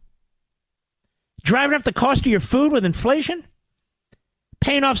you? Driving up the cost of your food with inflation?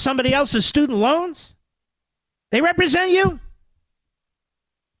 Paying off somebody else's student loans? They represent you?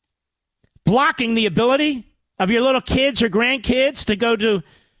 Blocking the ability of your little kids or grandkids to go to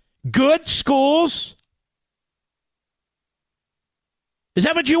good schools? Is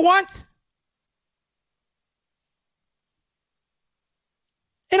that what you want?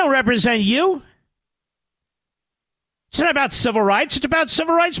 They don't represent you. It's not about civil rights. It's about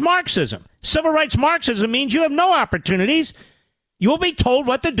civil rights Marxism. Civil rights Marxism means you have no opportunities. You'll be told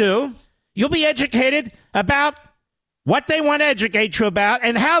what to do. You'll be educated about what they want to educate you about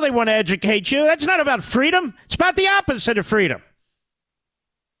and how they want to educate you. That's not about freedom. It's about the opposite of freedom.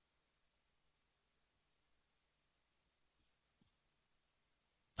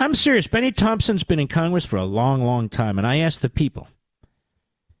 I'm serious. Benny Thompson's been in Congress for a long, long time, and I asked the people.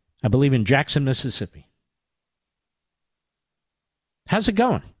 I believe in Jackson, Mississippi. How's it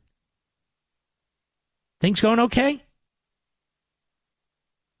going? Things going okay?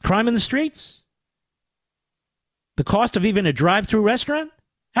 Crime in the streets? The cost of even a drive-through restaurant?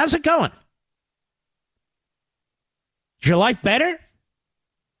 How's it going? Is your life better?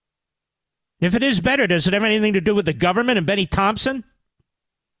 If it is better, does it have anything to do with the government and Benny Thompson?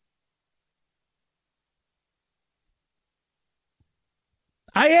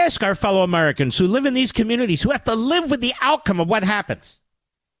 I ask our fellow Americans who live in these communities, who have to live with the outcome of what happens.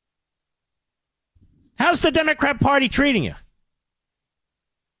 How's the Democrat Party treating you?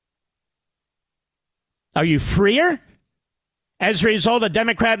 Are you freer as a result of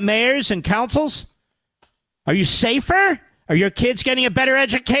Democrat mayors and councils? Are you safer? Are your kids getting a better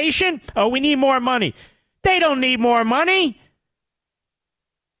education? Oh, we need more money. They don't need more money.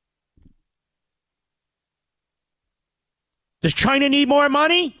 Does China need more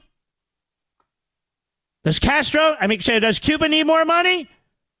money? Does Cuba need more money?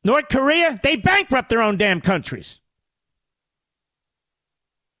 North Korea? They bankrupt their own damn countries.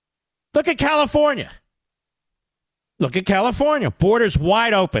 Look at California. Look at California. Borders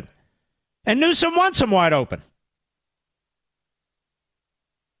wide open. And Newsom wants them wide open.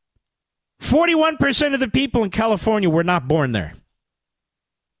 41% of the people in California were not born there.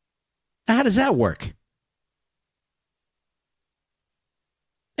 Now, how does that work?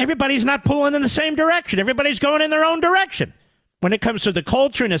 Everybody's not pulling in the same direction. Everybody's going in their own direction. When it comes to the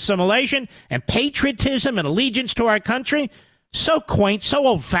culture and assimilation and patriotism and allegiance to our country, so quaint, so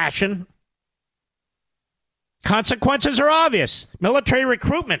old-fashioned. Consequences are obvious. Military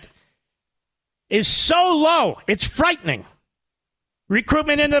recruitment is so low, it's frightening.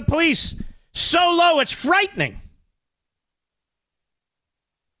 Recruitment into the police, so low, it's frightening.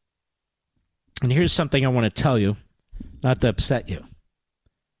 And here's something I want to tell you, not to upset you.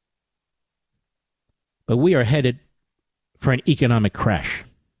 But we are headed for an economic crash.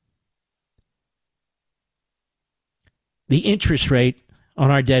 The interest rate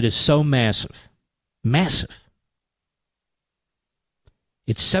on our debt is so massive. Massive.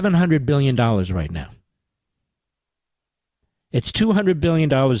 It's $700 billion right now. It's $200 billion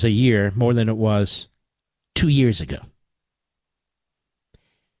a year more than it was 2 years ago.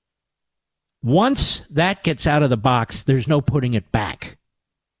 Once that gets out of the box, there's no putting it back.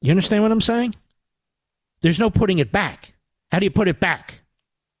 You understand what I'm saying? There's no putting it back. How do you put it back?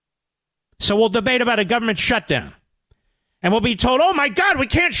 So we'll debate about a government shutdown. And we'll be told, oh my God, we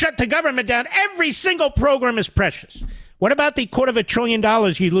can't shut the government down. Every single program is precious. What about the $250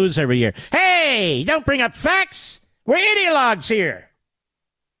 billion you lose every year? Hey, don't bring up facts. We're ideologues here.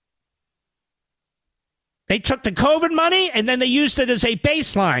 They took the COVID money and then they used it as a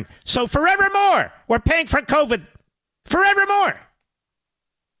baseline. So forevermore, we're paying for COVID forevermore.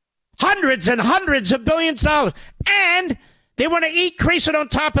 Hundreds and hundreds of billions of dollars. And they want to increase it on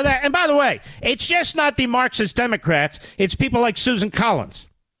top of that. And by the way, it's just not the Marxist Democrats. It's people like Susan Collins.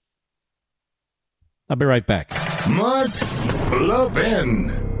 I'll be right back. Mark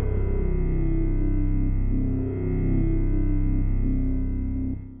Levin.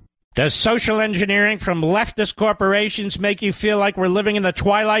 Does social engineering from leftist corporations make you feel like we're living in the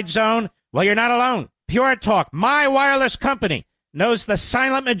Twilight Zone? Well, you're not alone. Pure Talk, my wireless company, knows the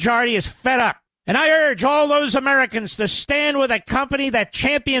silent majority is fed up. And I urge all those Americans to stand with a company that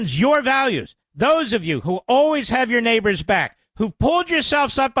champions your values. Those of you who always have your neighbors back, who pulled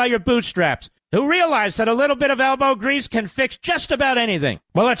yourselves up by your bootstraps, who realize that a little bit of elbow grease can fix just about anything.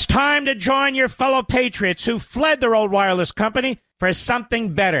 Well, it's time to join your fellow patriots who fled their old wireless company for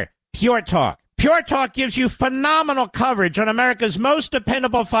something better. Pure Talk. Pure Talk gives you phenomenal coverage on America's most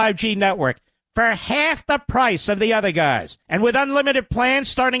dependable 5G network for half the price of the other guys. And with unlimited plans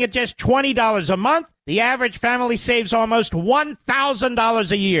starting at just $20 a month, the average family saves almost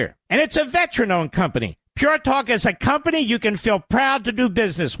 $1,000 a year. And it's a veteran-owned company. Pure Talk is a company you can feel proud to do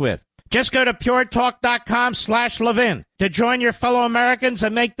business with. Just go to puretalk.com/Levin to join your fellow Americans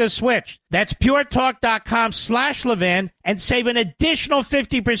and make the switch. That's puretalk.com/Levin and save an additional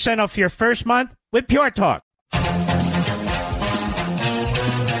 50% off your first month with Pure Talk. I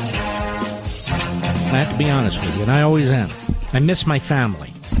have to be honest with you, and I always am. I miss my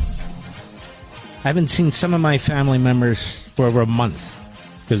family. I haven't seen some of my family members for over a month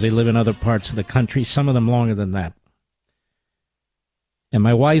because they live in other parts of the country, some of them longer than that. And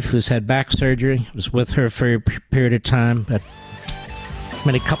my wife, who's had back surgery, was with her for a period of time, but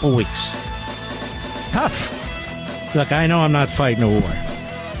a couple weeks. It's tough. Look, I know I'm not fighting a war.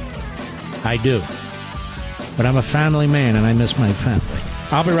 I do. But I'm a family man, and I miss my family.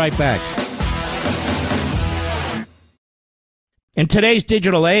 I'll be right back. In today's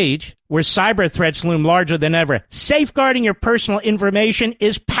digital age, where cyber threats loom larger than ever, safeguarding your personal information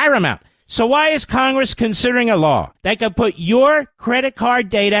is paramount. So why is Congress considering a law that could put your credit card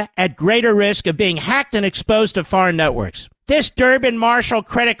data at greater risk of being hacked and exposed to foreign networks? This Durbin-Marshall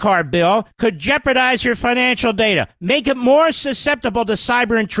credit card bill could jeopardize your financial data, make it more susceptible to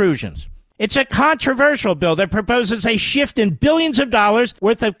cyber intrusions. It's a controversial bill that proposes a shift in billions of dollars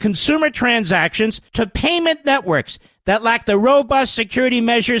worth of consumer transactions to payment networks that lack the robust security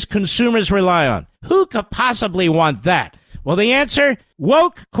measures consumers rely on. Who could possibly want that? Well, the answer?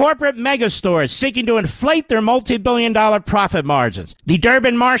 Woke corporate megastores seeking to inflate their multi-billion-dollar profit margins. The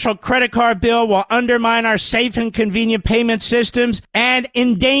Durbin-Marshall credit card bill will undermine our safe and convenient payment systems and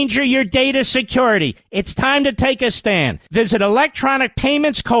endanger your data security. It's time to take a stand. Visit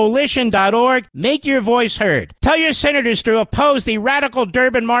electronicpaymentscoalition.org. Make your voice heard. Tell your senators to oppose the radical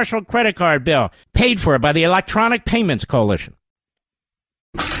Durbin-Marshall credit card bill, paid for by the Electronic Payments Coalition.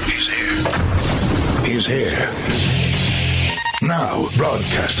 He's here. He's here. Now,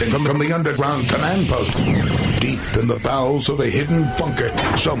 broadcasting from the underground command post, deep in the bowels of a hidden bunker,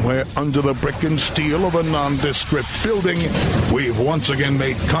 somewhere under the brick and steel of a nondescript building, we've once again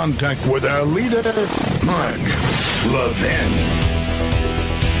made contact with our leader, Mark Levin.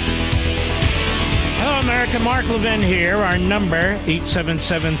 Hello, America. Mark Levin here. Our number,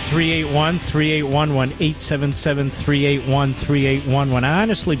 877-381-3811, 877-381-3811. I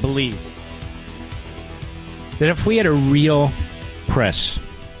honestly believe that if we had a real press,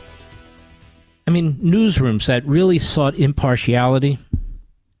 newsrooms that really sought impartiality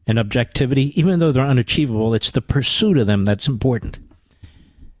and objectivity, even though they're unachievable, it's the pursuit of them that's important.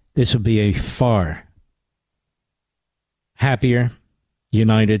 This would be a far happier,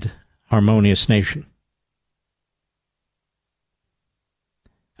 united, harmonious nation.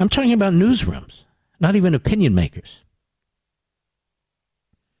 I'm talking about newsrooms, not even opinion makers.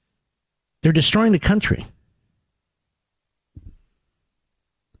 They're destroying the country.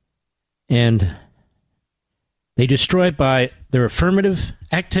 And they destroy it by their affirmative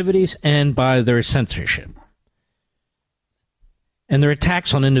activities and by their censorship. And their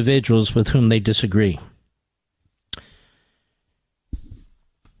attacks on individuals with whom they disagree.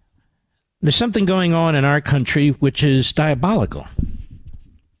 There's something going on in our country which is diabolical.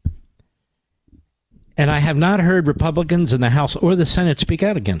 And I have not heard Republicans in the House or the Senate speak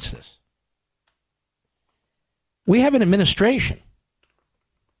out against this. We have an administration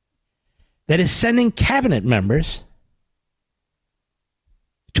that is sending cabinet members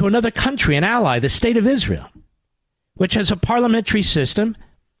to another country, an ally, the State of Israel, which has a parliamentary system,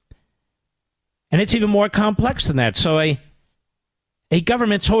 and it's even more complex than that. So a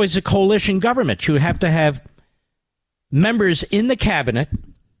government's always a coalition government. You have to have members in the cabinet,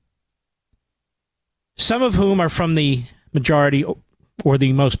 some of whom are from the majority or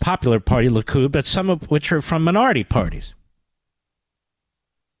the most popular party, Likud, but some of which are from minority parties.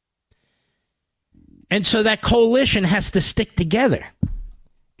 And so that coalition has to stick together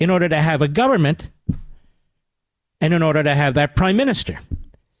in order to have a government and in order to have that prime minister.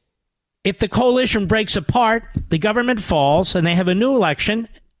 If the coalition breaks apart, the government falls, and they have a new election,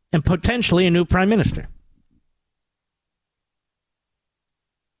 and potentially a new prime minister.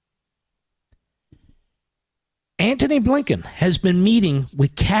 Antony Blinken has been meeting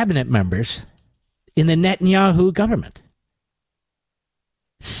with cabinet members in the Netanyahu government,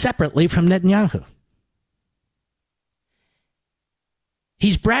 separately from Netanyahu.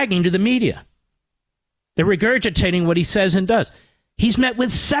 He's bragging to the media. They're regurgitating what he says and does. He's met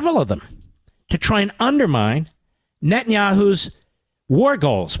with several of them to try and undermine Netanyahu's war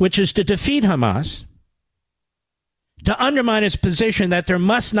goals, which is to defeat Hamas, to undermine his position that there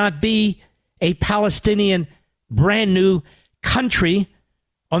must not be a Palestinian brand new country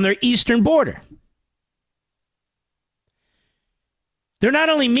on their eastern border. They're not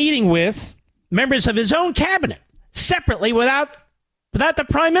only meeting with members of his own cabinet separately without the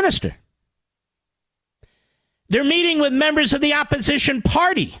prime minister. They're meeting with members of the opposition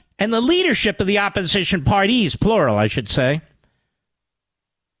party and the leadership of the opposition parties, plural, I should say,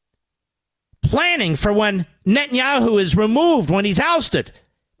 planning for when Netanyahu is removed, when he's ousted,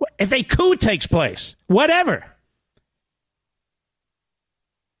 if a coup takes place, whatever,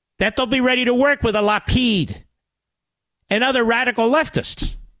 that they'll be ready to work with a Lapid and other radical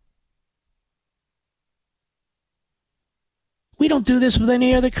leftists. We don't do this with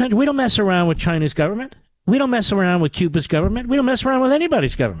any other country. We don't mess around with China's government. We don't mess around with Cuba's government. We don't mess around with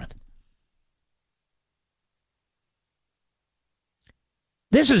anybody's government.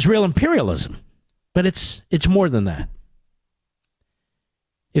 This is real imperialism, but it's more than that.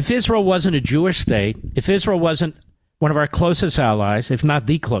 If Israel wasn't a Jewish state, if Israel wasn't one of our closest allies, if not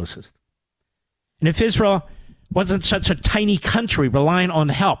the closest, and if Israel wasn't such a tiny country relying on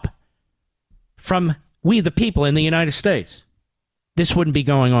help from we, the people in the United States, this wouldn't be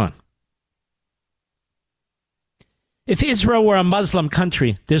going on. If Israel were a Muslim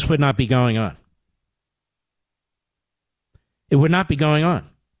country, this would not be going on. It would not be going on.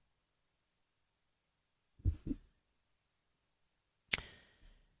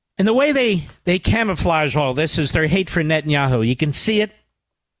 And the way they camouflage all this is their hate for Netanyahu. You can see it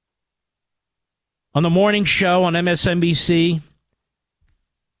on the morning show on MSNBC.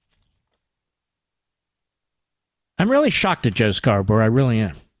 I'm really shocked at Joe Scarborough. I really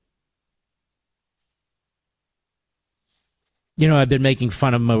am. You know, I've been making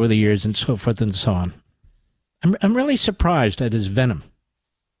fun of him over the years and so forth and so on. I'm really surprised at his venom.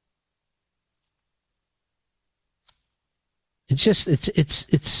 It's just,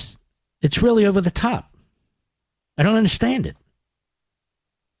 it's really over the top. I don't understand it.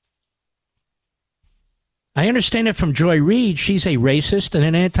 I understand it from Joy Reid. She's a racist and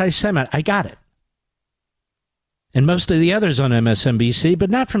an anti-Semite. I got it. And most of the others on MSNBC,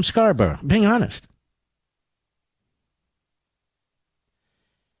 but not from Scarborough, being honest.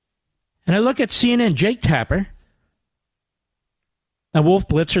 And I look at CNN, Jake Tapper, and Wolf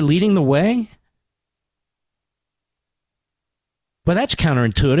Blitzer leading the way. Well, that's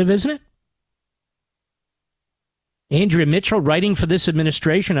counterintuitive, isn't it? Andrea Mitchell writing for this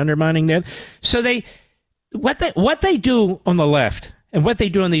administration, undermining their... So what they do on the left and what they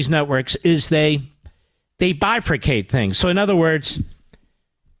do on these networks is they bifurcate things. So in other words,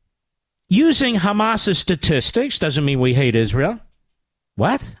 using Hamas's statistics doesn't mean we hate Israel.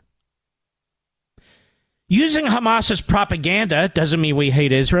 What? Using Hamas's propaganda doesn't mean we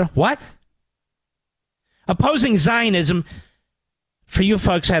hate Israel. What? Opposing Zionism, for you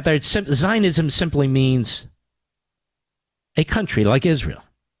folks out there, Zionism simply means a country like Israel,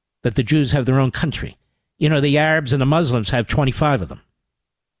 that the Jews have their own country. You know, the Arabs and the Muslims have 25 of them.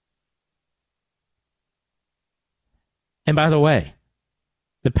 And by the way,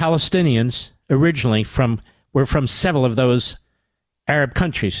 the Palestinians originally were from several of those Arab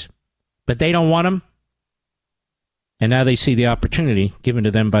countries, but they don't want them. And now they see the opportunity given to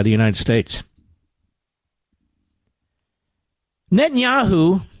them by the United States.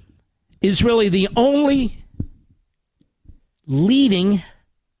 Netanyahu is really the only leading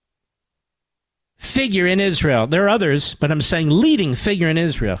figure in Israel. There are others, but I'm saying leading figure in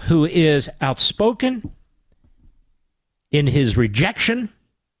Israel who is outspoken in his rejection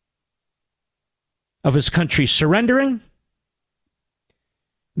of his country surrendering,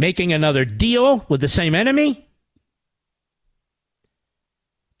 making another deal with the same enemy.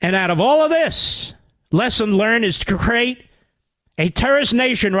 And out of all of this, lesson learned is to create a terrorist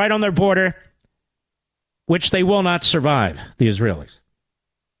nation right on their border, which they will not survive, the Israelis.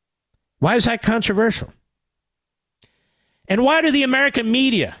 Why is that controversial? And why do the American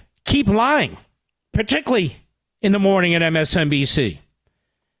media keep lying, particularly in the morning at MSNBC,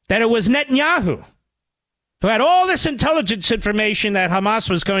 that it was Netanyahu who had all this intelligence information that Hamas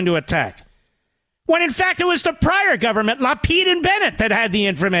was going to attack? when in fact it was the prior government, Lapid and Bennett, that had the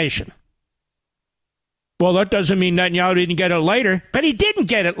information. Well, that doesn't mean Netanyahu didn't get it later, but he didn't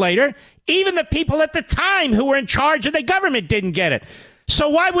get it later. Even the people at the time who were in charge of the government didn't get it. So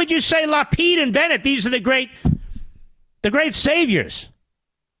why would you say Lapid and Bennett, these are the great saviors?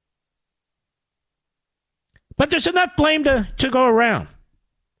 But there's enough blame to go around.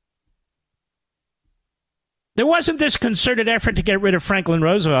 There wasn't this concerted effort to get rid of Franklin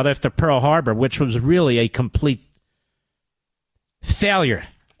Roosevelt after Pearl Harbor, which was really a complete failure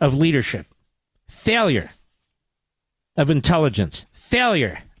of leadership, failure of intelligence,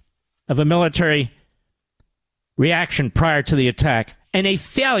 failure of a military reaction prior to the attack, and a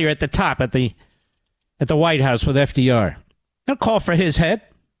failure at the top at the White House with FDR. Don't call for his head.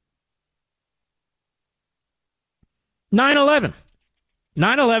 9/11.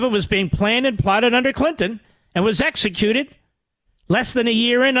 9/11 was being planned and plotted under Clinton and was executed less than a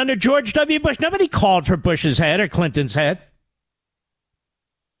year in under George W. Bush. Nobody called for Bush's head or Clinton's head.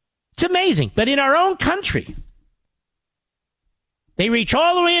 It's amazing. But in our own country, they reach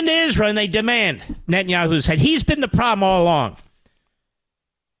all the way into Israel and they demand Netanyahu's head. He's been the problem all along.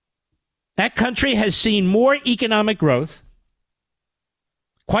 That country has seen more economic growth,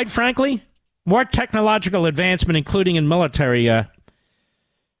 quite frankly, more technological advancement, including in military,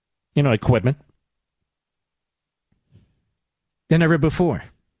 equipment, than ever before.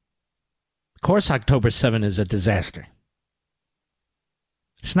 Of course, October 7 is a disaster.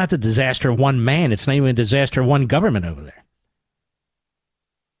 It's not the disaster of one man. It's not even a disaster of one government over there.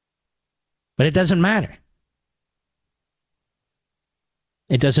 But it doesn't matter.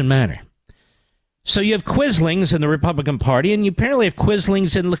 It doesn't matter. So you have Quislings in the Republican Party, and you apparently have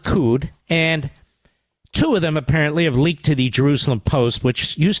Quislings in Likud, and two of them apparently have leaked to the Jerusalem Post,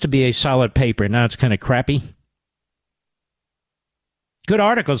 which used to be a solid paper. Now it's kind of crappy. Good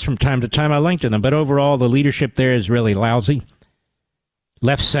articles from time to time. I linked to them, but overall the leadership there is really lousy.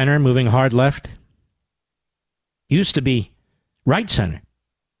 Left center, moving hard left. Used to be right center.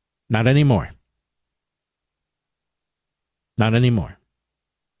 Not anymore. Not anymore.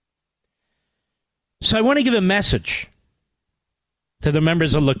 So I want to give a message to the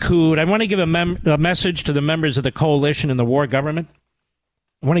members of Likud. I want to give a message to the members of the coalition and the war government.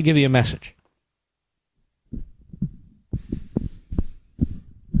 I want to give you a message.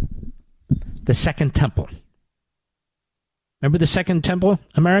 The Second Temple. Remember the Second Temple,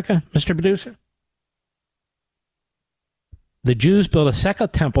 America, Mr. Producer? The Jews built a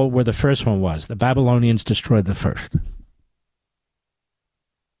second temple where the first one was. The Babylonians destroyed the first.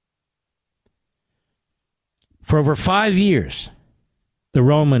 For over 5 years, the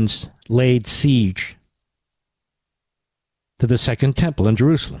Romans laid siege to the Second Temple in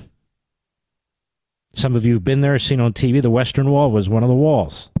Jerusalem. Some of you have been there, seen on TV. The Western Wall was one of the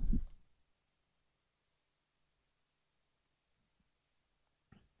walls.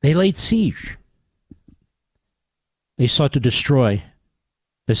 They laid siege. They sought to destroy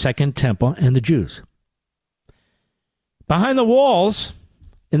the Second Temple and the Jews. Behind the walls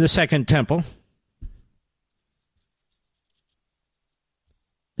in the Second Temple,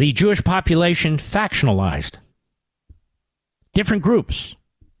 the Jewish population factionalized. Different groups.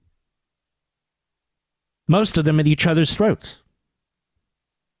 Most of them at each other's throats.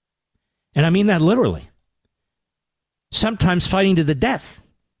 And I mean that literally. Sometimes fighting to the death.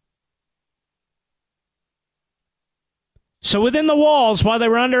 So within the walls, while they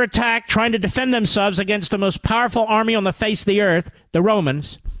were under attack, trying to defend themselves against the most powerful army on the face of the earth, the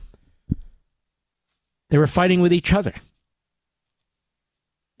Romans, they were fighting with each other.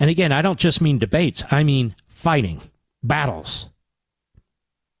 And again, I don't just mean debates. I mean fighting, battles.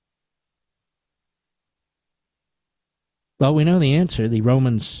 Well, we know the answer. The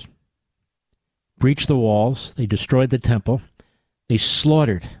Romans breached the walls. They destroyed the temple. They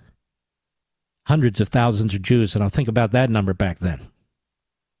slaughtered hundreds of thousands of Jews, and I'll think about that number back then.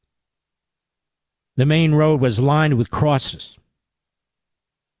 The main road was lined with crosses,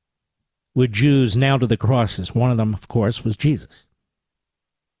 with Jews nailed to the crosses. One of them, of course, was Jesus.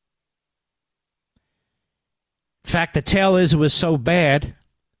 In fact, the tale is it was so bad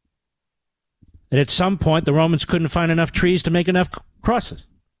that at some point the Romans couldn't find enough trees to make enough crosses.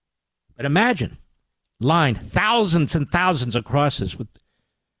 But imagine, lined thousands and thousands of crosses with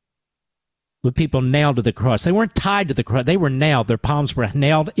people nailed to the cross. They weren't tied to the cross. They were nailed. Their palms were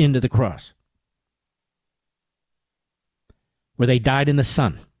nailed into the cross, where they died in the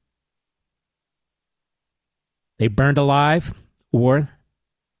sun. They burned alive, or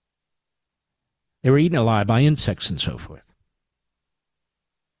they were eaten alive by insects and so forth.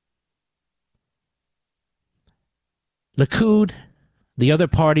 Likud, the other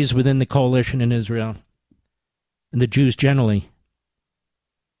parties within the coalition in Israel, and the Jews generally,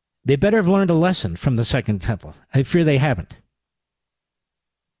 they better have learned a lesson from the Second Temple. I fear they haven't.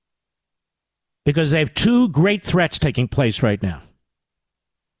 Because they have two great threats taking place right now.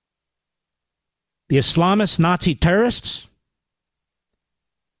 The Islamist Nazi terrorists,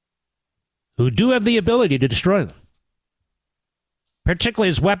 who do have the ability to destroy them, particularly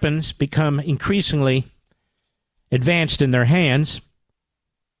as weapons become increasingly advanced in their hands,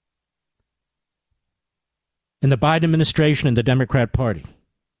 and the Biden administration and the Democrat Party,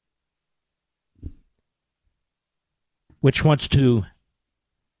 which wants to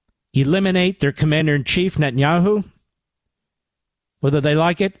eliminate their commander-in-chief, Netanyahu, whether they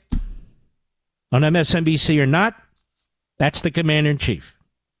like it on MSNBC or not. That's the commander-in-chief.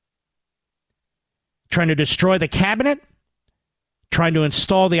 Trying to destroy the cabinet, trying to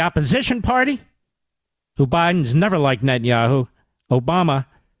install the opposition party, who Biden's never liked Netanyahu. Obama,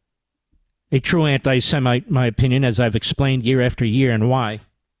 a true anti-Semite, in my opinion, as I've explained year after year, and why.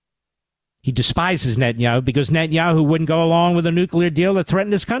 He despises Netanyahu because Netanyahu wouldn't go along with a nuclear deal that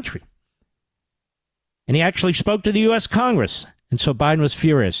threatened his country. And he actually spoke to the U.S. Congress. And so Biden was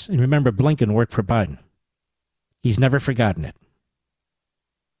furious. And remember, Blinken worked for Biden. He's never forgotten it.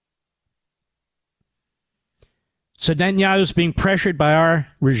 So Netanyahu is being pressured by our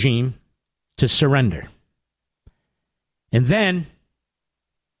regime to surrender. And then,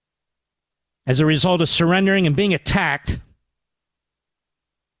 as a result of surrendering and being attacked,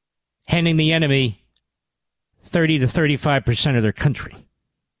 handing the enemy 30 to 35% of their country.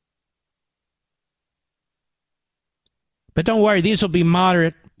 But don't worry, these will be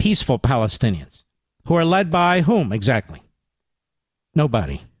moderate, peaceful Palestinians who are led by whom exactly?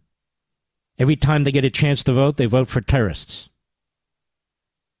 Nobody. Every time they get a chance to vote, they vote for terrorists.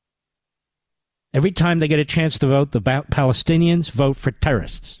 Every time they get a chance to vote, the Palestinians vote for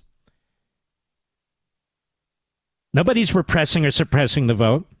terrorists. Nobody's repressing or suppressing the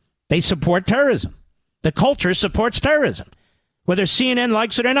vote. They support terrorism. The culture supports terrorism, whether CNN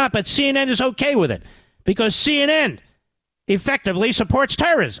likes it or not. But CNN is okay with it because CNN effectively supports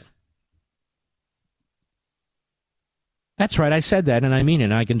terrorism. That's right, I said that, and I mean it.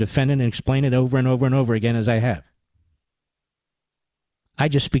 And I can defend it and explain it over and over and over again as I have. I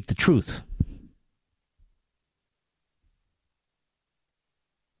just speak the truth.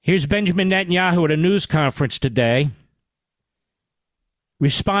 Here's Benjamin Netanyahu at a news conference today,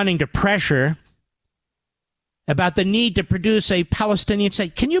 responding to pressure about the need to produce a Palestinian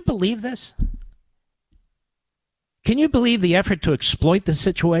state. Can you believe this? Can you believe the effort to exploit the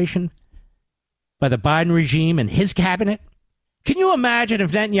situation by the Biden regime and his cabinet? Can you imagine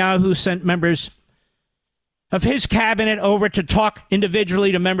if Netanyahu sent members of his cabinet over to talk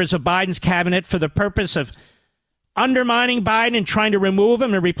individually to members of Biden's cabinet for the purpose of undermining Biden and trying to remove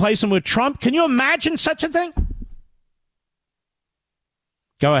him and replace him with Trump? Can you imagine such a thing?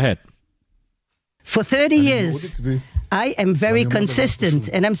 Go ahead. For 30 years, I am very consistent,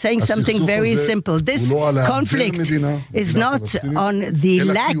 and I'm saying something very simple. This conflict is not on the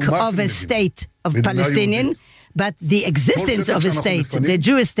lack of a state of Palestinian, but the existence of a state, the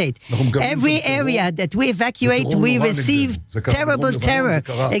Jewish state. Every area that we evacuate, we receive terrible terror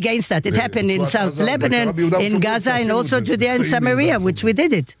against that. It happened in South Lebanon, in Gaza, and also Judea and Samaria, which we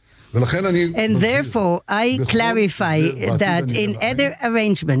did it. And therefore, I clarify that in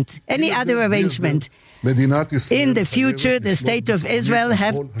any other arrangement, in the future, the state of Israel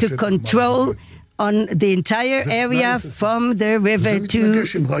have to control on the entire area from the river to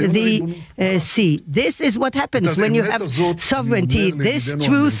the sea. This is what happens when you have sovereignty. This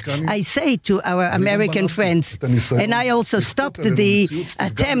truth I say to our American friends. And I also stopped the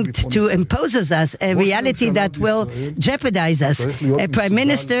attempt to impose us a reality that will jeopardize us. A prime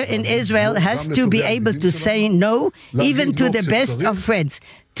minister in Israel has to be able to say no, even to the best of friends.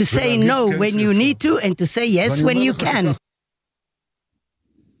 To say no when you need to and to say yes when you can.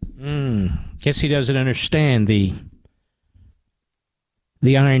 Guess he doesn't understand the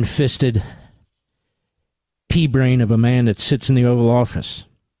iron-fisted pea-brain of a man that sits in the Oval Office.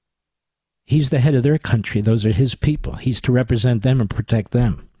 He's the head of their country. Those are his people. He's to represent them and protect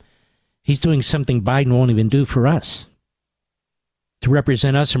them. He's doing something Biden won't even do for us, to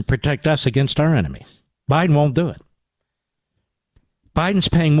represent us and protect us against our enemies. Biden won't do it. Biden's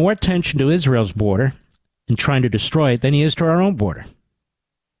paying more attention to Israel's border and trying to destroy it than he is to our own border.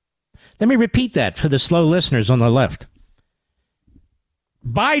 Let me repeat that for the slow listeners on the left.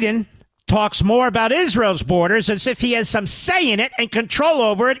 Biden talks more about Israel's borders as if he has some say in it and control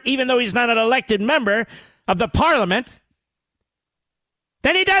over it, even though he's not an elected member of the parliament,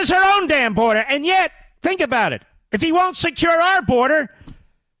 than he does her own damn border. And yet, think about it. If he won't secure our border,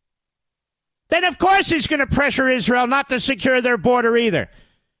 then of course he's going to pressure Israel not to secure their border either.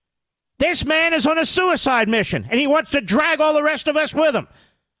 This man is on a suicide mission, and he wants to drag all the rest of us with him.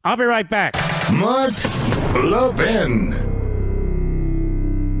 I'll be right back. Mark Levin.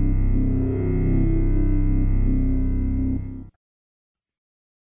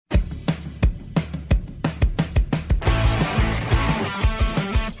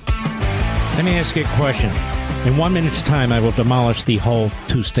 Let me ask you a question. In 1 minute's time, I will demolish the whole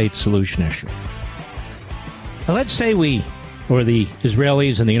two-state solution issue. Now, let's say we, or the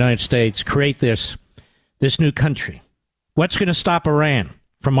Israelis and the United States, create this new country. What's going to stop Iran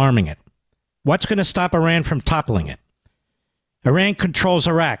from arming it? What's going to stop Iran from toppling it? Iran controls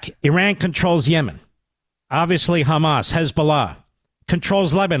Iraq. Iran controls Yemen. Obviously, Hamas, Hezbollah,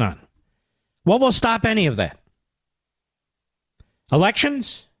 controls Lebanon. What will stop any of that?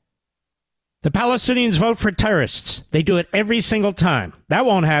 Elections? The Palestinians vote for terrorists. They do it every single time. That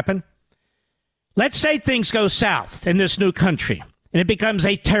won't happen. Let's say things go south in this new country and it becomes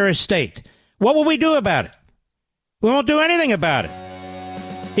a terrorist state. What will we do about it? We won't do anything about it.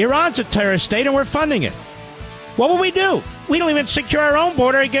 Iran's a terrorist state and we're funding it. What will we do? We don't even secure our own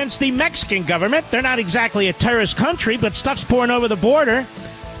border against the Mexican government. They're not exactly a terrorist country, but stuff's pouring over the border.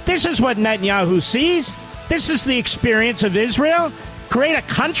 This is what Netanyahu sees. This is the experience of Israel. Create a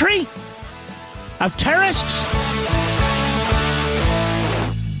country of terrorists?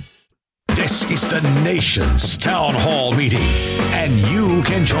 This is the nation's town hall meeting, and you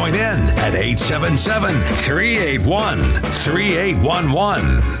can join in at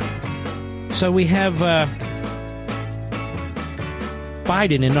 877-381-3811. So we have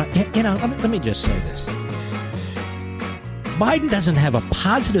Biden, and let me just say this. Biden doesn't have a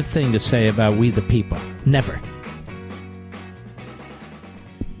positive thing to say about we the people. Never.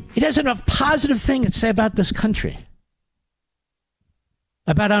 He doesn't have a positive thing to say about this country,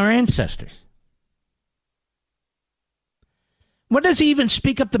 about our ancestors. When does he even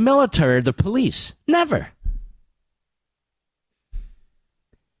speak up the military or the police? Never.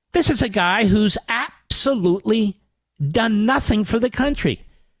 This is a guy who's absolutely done nothing for the country.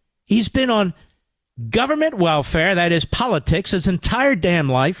 He's been on government welfare, that is politics, his entire damn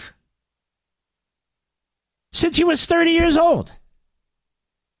life, since he was 30 years old.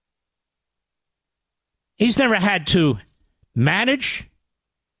 He's never had to manage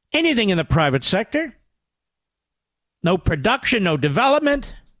anything in the private sector. No production, no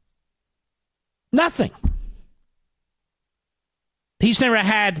development. Nothing. He's never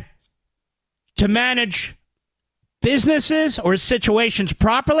had to manage businesses or situations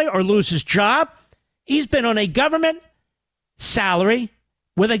properly or lose his job. He's been on a government salary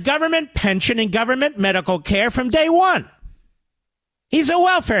with a government pension and government medical care from day one. He's a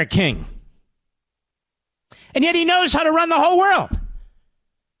welfare king. And yet he knows how to run the whole world.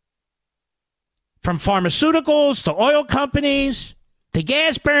 From pharmaceuticals to oil companies, to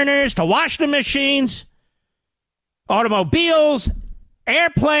gas burners, to washing machines, automobiles,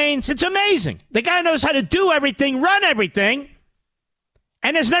 airplanes. It's amazing. The guy knows how to do everything, run everything,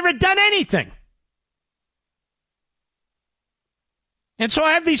 and has never done anything. And so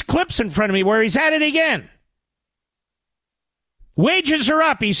I have these clips in front of me where he's at it again. Wages are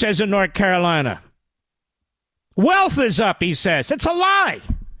up, he says, in North Carolina. Wealth is up, he says. It's a lie.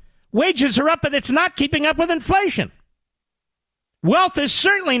 Wages are up, but it's not keeping up with inflation. Wealth is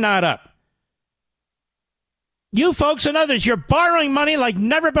certainly not up. You folks and others, you're borrowing money like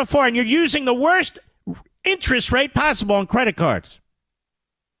never before, and you're using the worst interest rate possible on credit cards.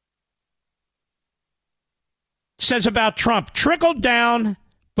 Says about Trump, trickled down,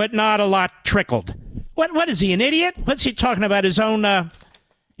 but not a lot trickled. What is he, an idiot? What's he talking about, his own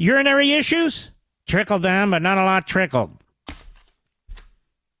urinary issues? Trickled down, but not a lot trickled.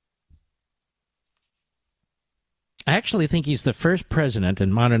 I actually think he's the first president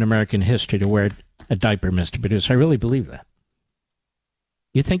in modern American history to wear a diaper, Mr. Producer. I really believe that.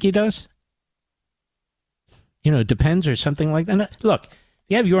 You think he does? You know, Depends or something like that. Look,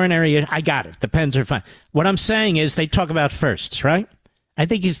 you have urinary, I got it. Depends are fine. What I'm saying is they talk about firsts, right? I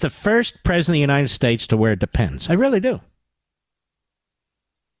think he's the first president of the United States to wear Depends. I really do.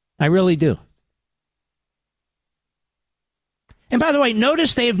 I really do. And by the way,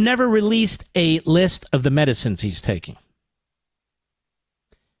 notice they have never released a list of the medicines he's taking.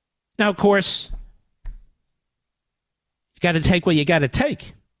 Now, of course, you got to take what you got to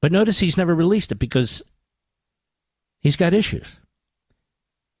take. But notice he's never released it because he's got issues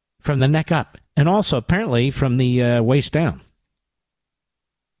from the neck up and also apparently from the waist down.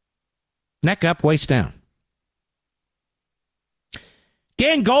 Neck up, waist down.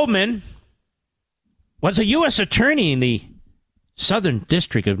 Dan Goldman was a U.S. attorney in the Southern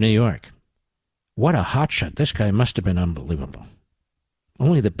District of New York. What a hotshot. This guy must have been unbelievable.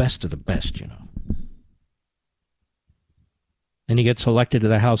 Only the best of the best, you know. And he gets elected to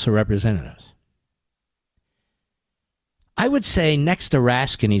the House of Representatives. I would say next to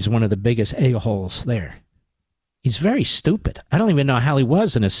Raskin, he's one of the biggest a-holes there. He's very stupid. I don't even know how he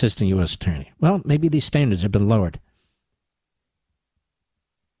was an assistant U.S. attorney. Well, maybe these standards have been lowered.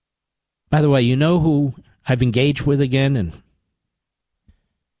 By the way, you know who I've engaged with again, and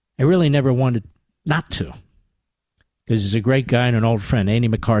I really never wanted not to, because he's a great guy and an old friend, Andy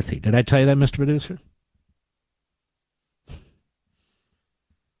McCarthy. Did I tell you that, Mr. Producer?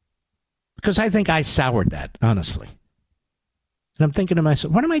 Because I think I soured that, honestly. And I'm thinking to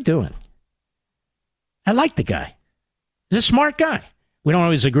myself, what am I doing? I like the guy. He's a smart guy. We don't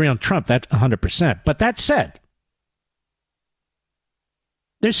always agree on Trump, that's 100%. But that said,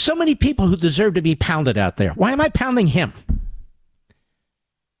 there's so many people who deserve to be pounded out there. Why am I pounding him?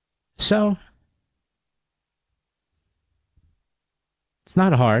 So, it's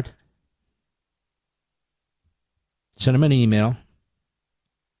not hard. Sent him an email.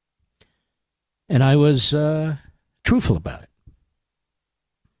 And I was truthful about it.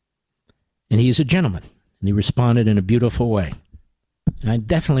 And he's a gentleman. And he responded in a beautiful way. And I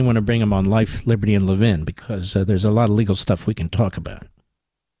definitely want to bring him on Life, Liberty, and Levin, because there's a lot of legal stuff we can talk about.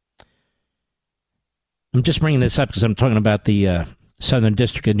 I'm just bringing this up because I'm talking about the Southern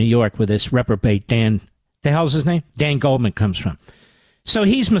District of New York, where this reprobate Dan, the hell's his name? Dan Goldman comes from. So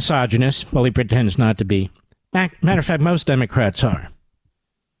he's misogynist. Well, he pretends not to be. Matter of fact, most Democrats are.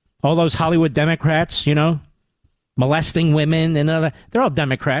 All those Hollywood Democrats, you know, molesting women and other, they're all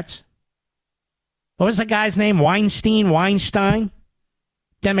Democrats. What was the guy's name? Weinstein?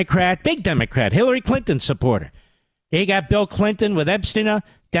 Democrat, big Democrat, Hillary Clinton supporter. You got Bill Clinton with Epstein,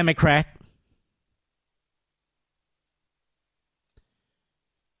 Democrat.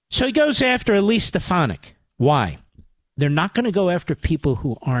 So he goes after Elise Stefanik. Why? They're not going to go after people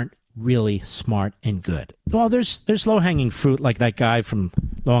who aren't really smart and good. Well, there's low-hanging fruit like that guy from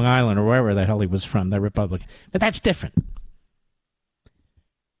Long Island or wherever the hell he was from, the Republican. But that's different.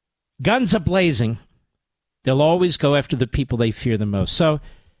 Guns a-blazing. They'll always go after the people they fear the most. So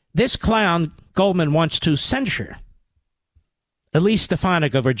this clown, Goldman, wants to censure Elise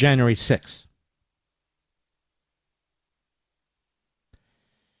Stefanik over January 6th.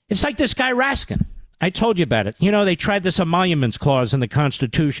 It's like this guy Raskin. I told you about it. You know, they tried this emoluments clause in the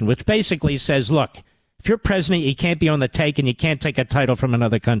Constitution, which basically says, look, if you're president, you can't be on the take and you can't take a title from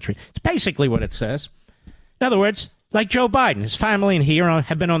another country. It's basically what it says. In other words, like Joe Biden, his family and he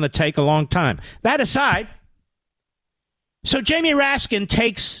have been on the take a long time. That aside, so Jamie Raskin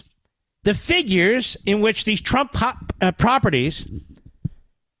takes the figures in which these Trump properties,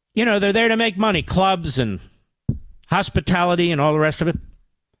 you know, they're there to make money, clubs and hospitality and all the rest of it.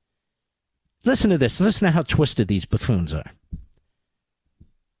 Listen to this. Listen to how twisted these buffoons are.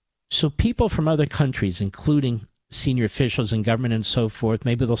 So people from other countries, including senior officials in government and so forth,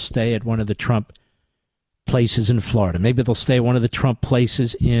 maybe they'll stay at one of the Trump places in Florida. Maybe they'll stay at one of the Trump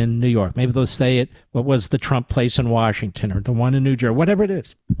places in New York. Maybe they'll stay at what was the Trump place in Washington or the one in New Jersey, whatever it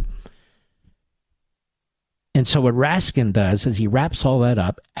is. And so what Raskin does is he wraps all that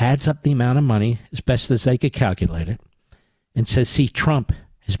up, adds up the amount of money as best as they could calculate it, and says, see, Trump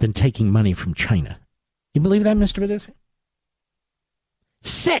has been taking money from China. You believe that, Mr. Badissi?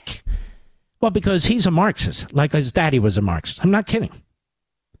 Sick. Well, because he's a Marxist, like his daddy was a Marxist. I'm not kidding.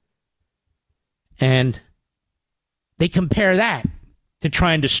 And they compare that to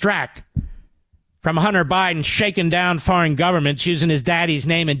try and distract from Hunter Biden shaking down foreign governments using his daddy's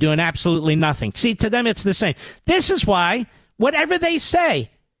name and doing absolutely nothing. See, to them, it's the same. This is why, whatever they say,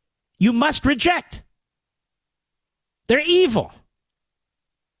 you must reject. They're evil.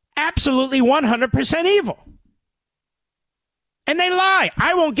 Absolutely 100% evil. And they lie.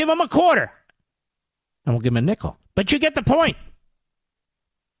 I won't give them a quarter. I won't give them a nickel. But you get the point.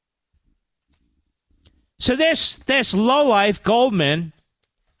 So this lowlife Goldman,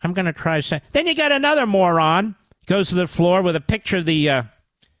 I'm going to try to say. Then you got another moron, goes to the floor with a picture of the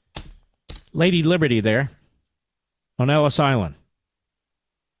Lady Liberty there on Ellis Island.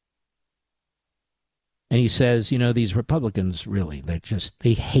 And he says, you know, these Republicans really,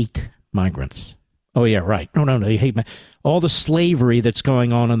 they hate migrants. Oh, yeah, right. No, they hate all the slavery that's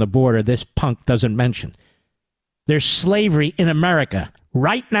going on the border. This punk doesn't mention. There's slavery in America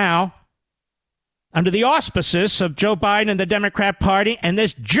right now under the auspices of Joe Biden and the Democrat Party and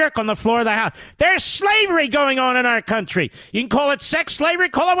this jerk on the floor of the House. There's slavery going on in our country. You can call it sex slavery,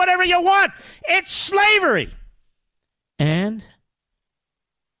 call it whatever you want. It's slavery. And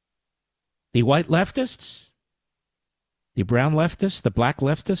The white leftists, the brown leftists, the black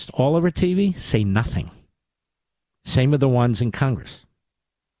leftists, all over TV, say nothing. Same with the ones in Congress.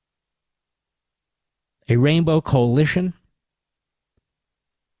 A rainbow coalition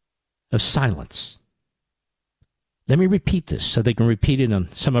of silence. Let me repeat this so they can repeat it on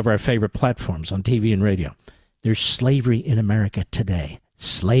some of our favorite platforms on TV and radio. There's slavery in America today.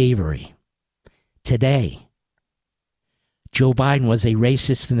 Slavery. Today. Joe Biden was a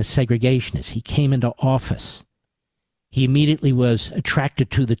racist and a segregationist. He came into office. He immediately was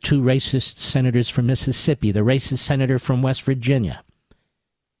attracted to the two racist senators from Mississippi, the racist senator from West Virginia.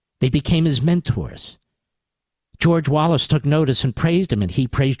 They became his mentors. George Wallace took notice and praised him, and he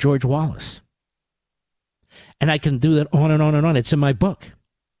praised George Wallace. And I can do that on and on and on. It's in my book.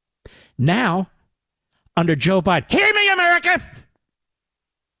 Now, under Joe Biden, hear me, America!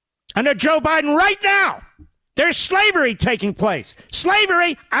 Under Joe Biden right now, there's slavery taking place.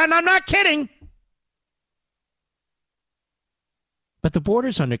 Slavery, and I'm not kidding. But the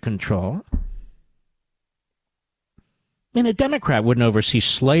border's under control. I mean, a Democrat wouldn't oversee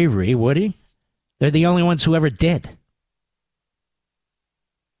slavery, would he? They're the only ones who ever did.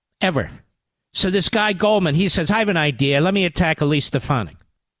 Ever. So this guy Goldman, he says, I have an idea. Let me attack Elise Stefanik.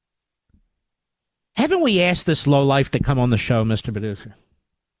 Haven't we asked this lowlife to come on the show, Mr. Producer?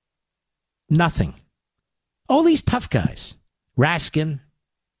 Nothing. All these tough guys. Raskin,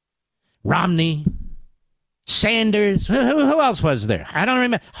 Romney, Sanders. Who else was there? I don't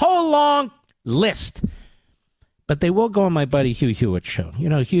remember. Whole long list. But they will go on my buddy Hugh Hewitt's show. You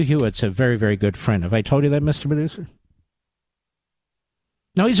know, Hugh Hewitt's a very, very good friend. Have I told you that, Mr. Producer?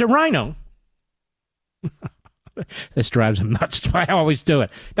 No, he's a rhino. This drives him nuts. I always do it.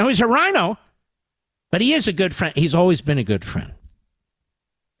 No, he's a rhino, but he is a good friend. He's always been a good friend.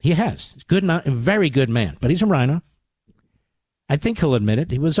 He has. He's good, a very good man, but he's a rhino. I think he'll admit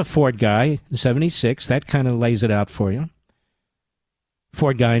it. He was a Ford guy in 76. That kind of lays it out for you.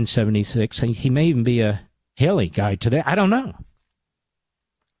 Ford guy in 76. He may even be a Haley guy today. I don't know.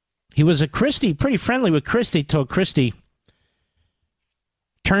 He was a Christie, pretty friendly with Christie till Christie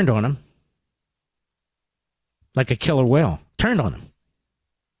turned on him. Like a killer whale. Turned on him.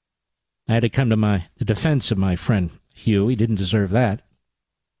 I had to come to the defense of my friend Hugh. He didn't deserve that.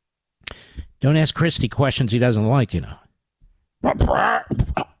 Don't ask Christie questions he doesn't like, you know.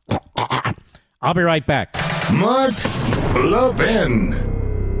 I'll be right back. Mark Levin.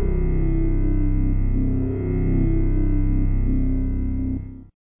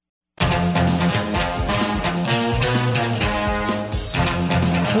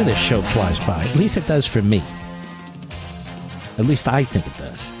 Well, this show flies by. At least it does for me. At least I think it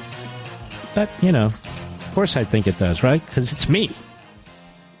does. But, you know, of course I think it does, right? Because it's me.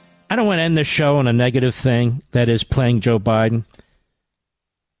 I don't want to end this show on a negative thing, that is playing Joe Biden.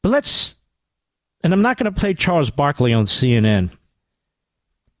 But and I'm not going to play Charles Barkley on CNN.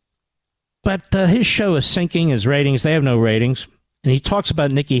 But his show is sinking, his ratings, they have no ratings. And he talks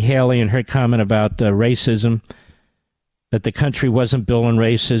about Nikki Haley and her comment about racism, that the country wasn't built on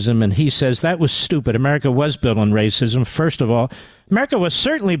racism. And he says that was stupid. America was built on racism. First of all, America was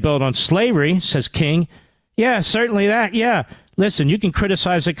certainly built on slavery, says King. Yeah, certainly that. Yeah. Listen, you can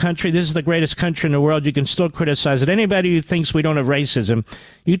criticize a country. This is the greatest country in the world. You can still criticize it. Anybody who thinks we don't have racism,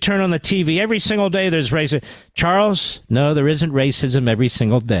 you turn on the TV. Every single day there's racism. Charles, no, there isn't racism every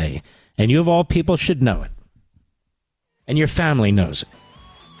single day. And you of all people should know it. And your family knows it.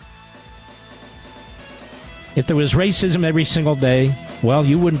 If there was racism every single day, well,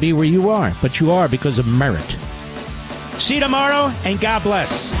 you wouldn't be where you are. But you are because of merit. See you tomorrow, and God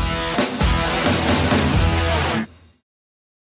bless.